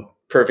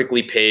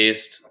 perfectly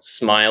paced,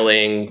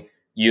 smiling,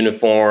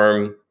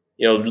 uniform,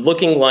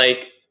 looking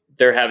like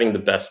they're having the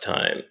best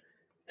time.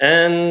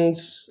 And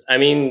I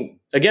mean,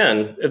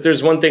 again, if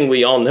there's one thing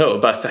we all know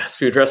about fast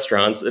food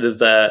restaurants, it is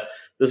that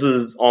this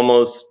is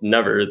almost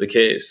never the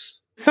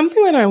case.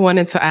 Something that I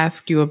wanted to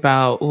ask you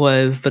about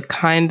was the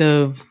kind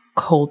of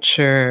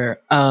culture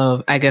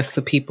of, I guess,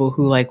 the people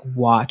who like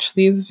watch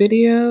these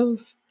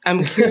videos.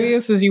 I'm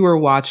curious, as you were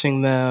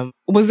watching them,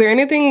 was there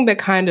anything that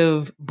kind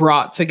of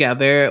brought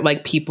together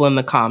like people in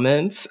the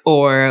comments,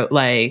 or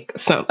like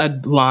a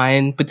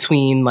line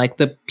between like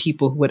the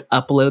people who would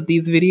upload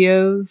these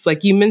videos?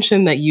 Like you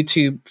mentioned that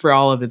YouTube, for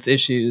all of its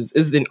issues,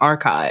 is an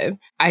archive.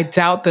 I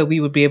doubt that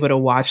we would be able to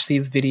watch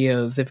these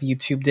videos if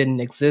YouTube didn't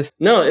exist.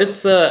 No,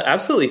 it's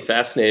absolutely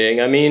fascinating.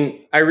 I mean,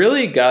 I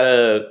really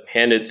gotta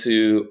hand it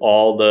to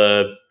all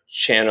the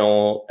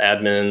channel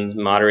admins,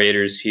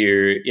 moderators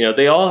here.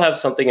 They all have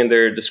something in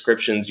their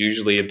descriptions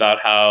usually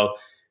about how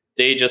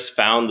they just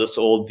found this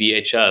old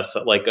VHS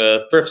at like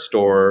a thrift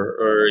store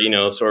or,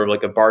 sort of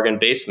like a bargain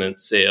basement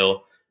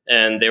sale,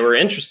 and they were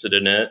interested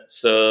in it.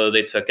 So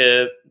they took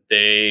it,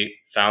 they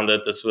found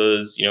that this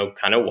was,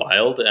 kind of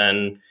wild,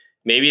 and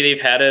maybe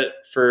they've had it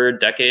for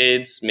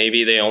decades.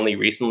 Maybe they only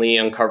recently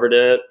uncovered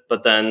it,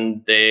 but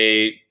then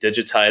they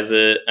digitize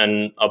it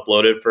and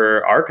upload it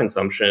for our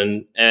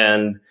consumption.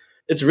 And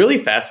it's really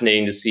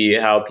fascinating to see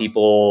how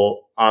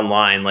people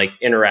online like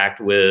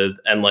interact with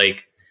and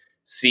like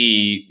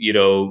see,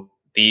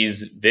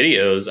 these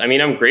videos. I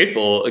mean, I'm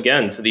grateful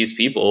again to these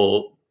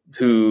people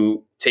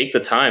who take the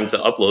time to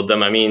upload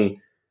them. I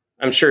mean,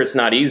 I'm sure it's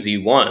not easy.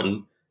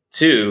 One,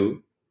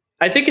 two,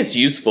 I think it's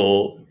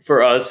useful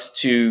for us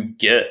to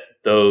get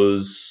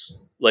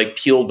those like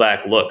peeled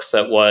back looks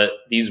at what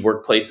these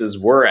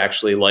workplaces were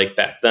actually like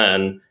back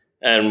then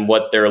and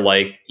what they're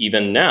like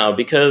even now,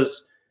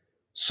 because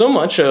so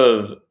much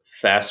of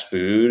fast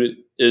food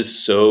is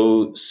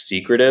so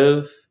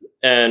secretive,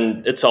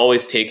 and it's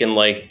always taken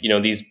like,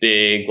 these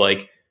big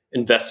like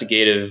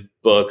investigative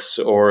books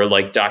or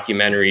like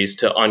documentaries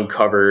to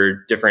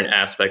uncover different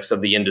aspects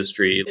of the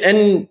industry.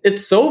 And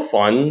it's so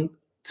fun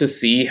to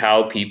see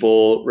how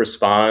people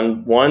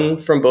respond, one,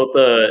 from both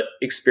the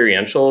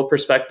experiential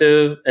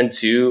perspective, and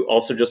two,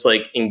 also just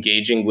like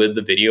engaging with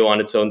the video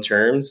on its own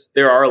terms.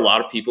 There are a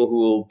lot of people who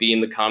will be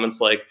in the comments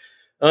like,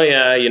 oh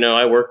yeah,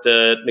 I worked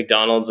at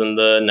McDonald's in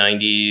the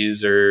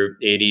 90s or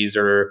 80s,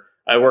 or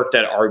I worked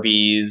at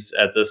Arby's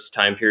at this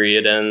time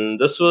period, and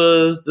this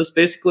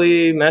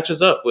basically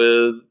matches up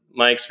with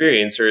my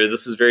experience, or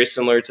this is very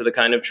similar to the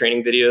kind of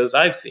training videos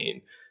I've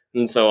seen,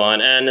 and so on.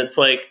 And it's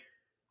like,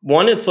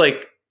 one, it's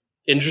like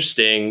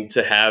interesting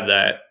to have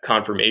that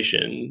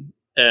confirmation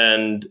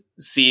and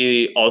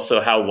see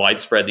also how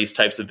widespread these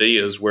types of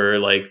videos were.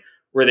 Like,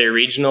 were they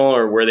regional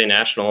or were they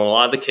national?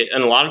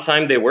 And a lot of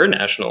time they were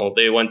national.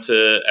 They went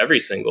to every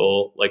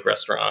single like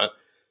restaurant.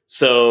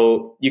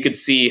 So you could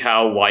see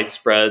how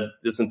widespread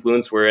this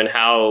influence were and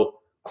how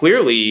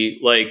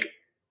clearly like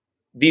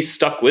these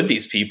stuck with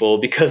these people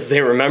because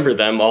they remember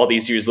them all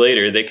these years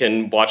later. They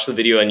can watch the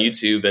video on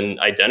YouTube and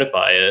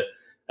identify it.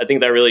 I think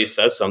that really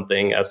says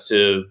something as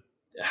to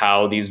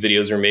how these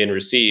videos are made and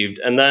received.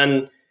 And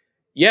then,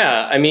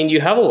 yeah, I mean, you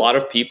have a lot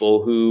of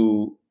people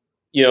who,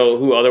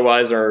 who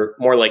otherwise are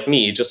more like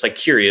me, just like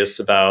curious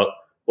about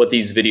what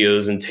these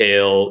videos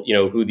entail,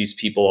 who these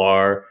people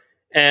are.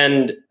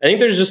 And I think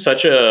there's just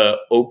such a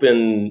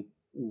open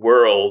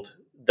world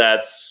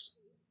that's,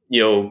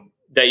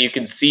 that you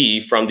can see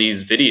from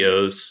these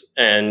videos,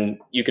 and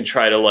you can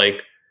try to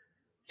like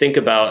think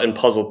about and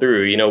puzzle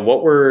through,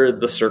 what were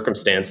the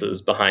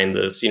circumstances behind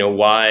this?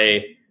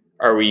 Why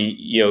are we,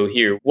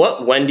 here?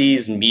 What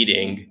Wendy's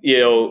meeting,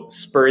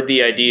 spurred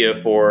the idea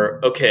for,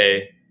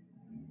 okay,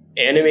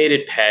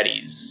 animated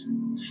patties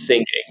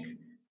singing.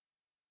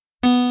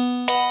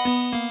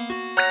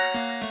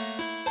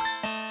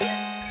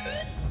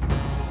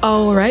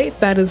 All right,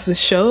 that is the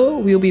show.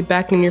 We'll be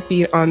back in your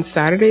feed on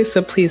Saturday,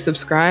 so please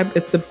subscribe.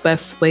 It's the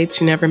best way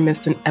to never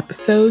miss an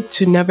episode,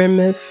 to never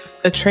miss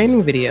a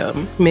training video.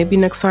 Maybe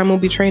next time we'll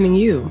be training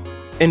you.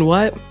 And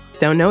what?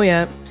 Don't know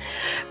yet.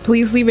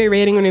 Please leave a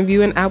rating and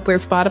review in Apple or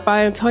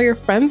Spotify and tell your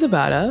friends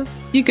about us.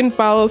 You can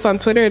follow us on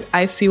Twitter at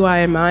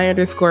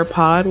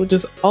ICYMI_pod, which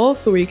is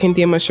also where you can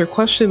DM us your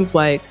questions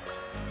like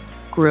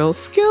grill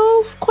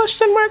skills, ?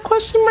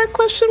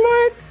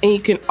 And you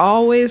can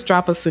always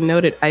drop us a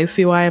note at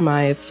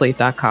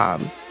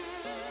ICYMI@slate.com.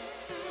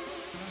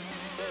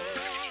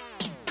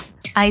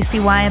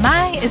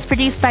 ICYMI is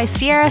produced by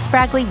Sierra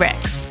Spragley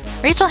Ricks,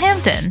 Rachel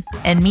Hampton,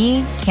 and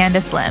me,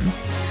 Candace Lim.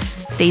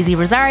 Daisy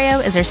Rosario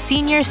is our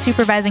senior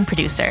supervising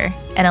producer,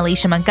 and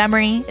Alicia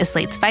Montgomery is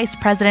Slate's vice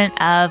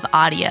president of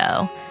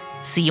audio.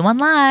 See you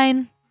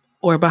online.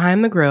 Or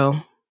behind the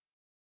grill.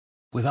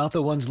 Without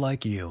the ones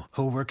like you,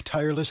 who work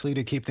tirelessly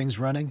to keep things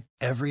running,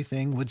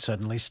 everything would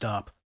suddenly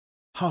stop.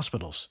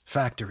 Hospitals,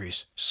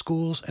 factories,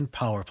 schools, and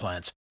power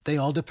plants, they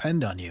all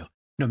depend on you.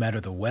 No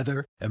matter the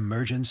weather,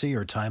 emergency,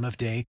 or time of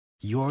day,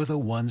 you're the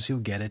ones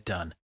who get it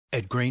done.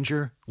 At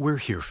Grainger, we're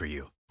here for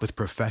you with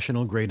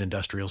professional-grade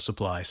industrial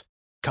supplies.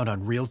 Count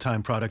on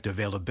real-time product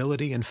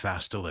availability and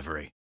fast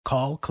delivery.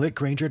 Call, click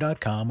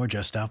Grainger.com, or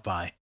just stop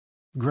by.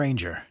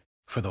 Grainger,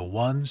 for the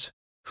ones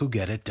who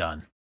get it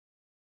done.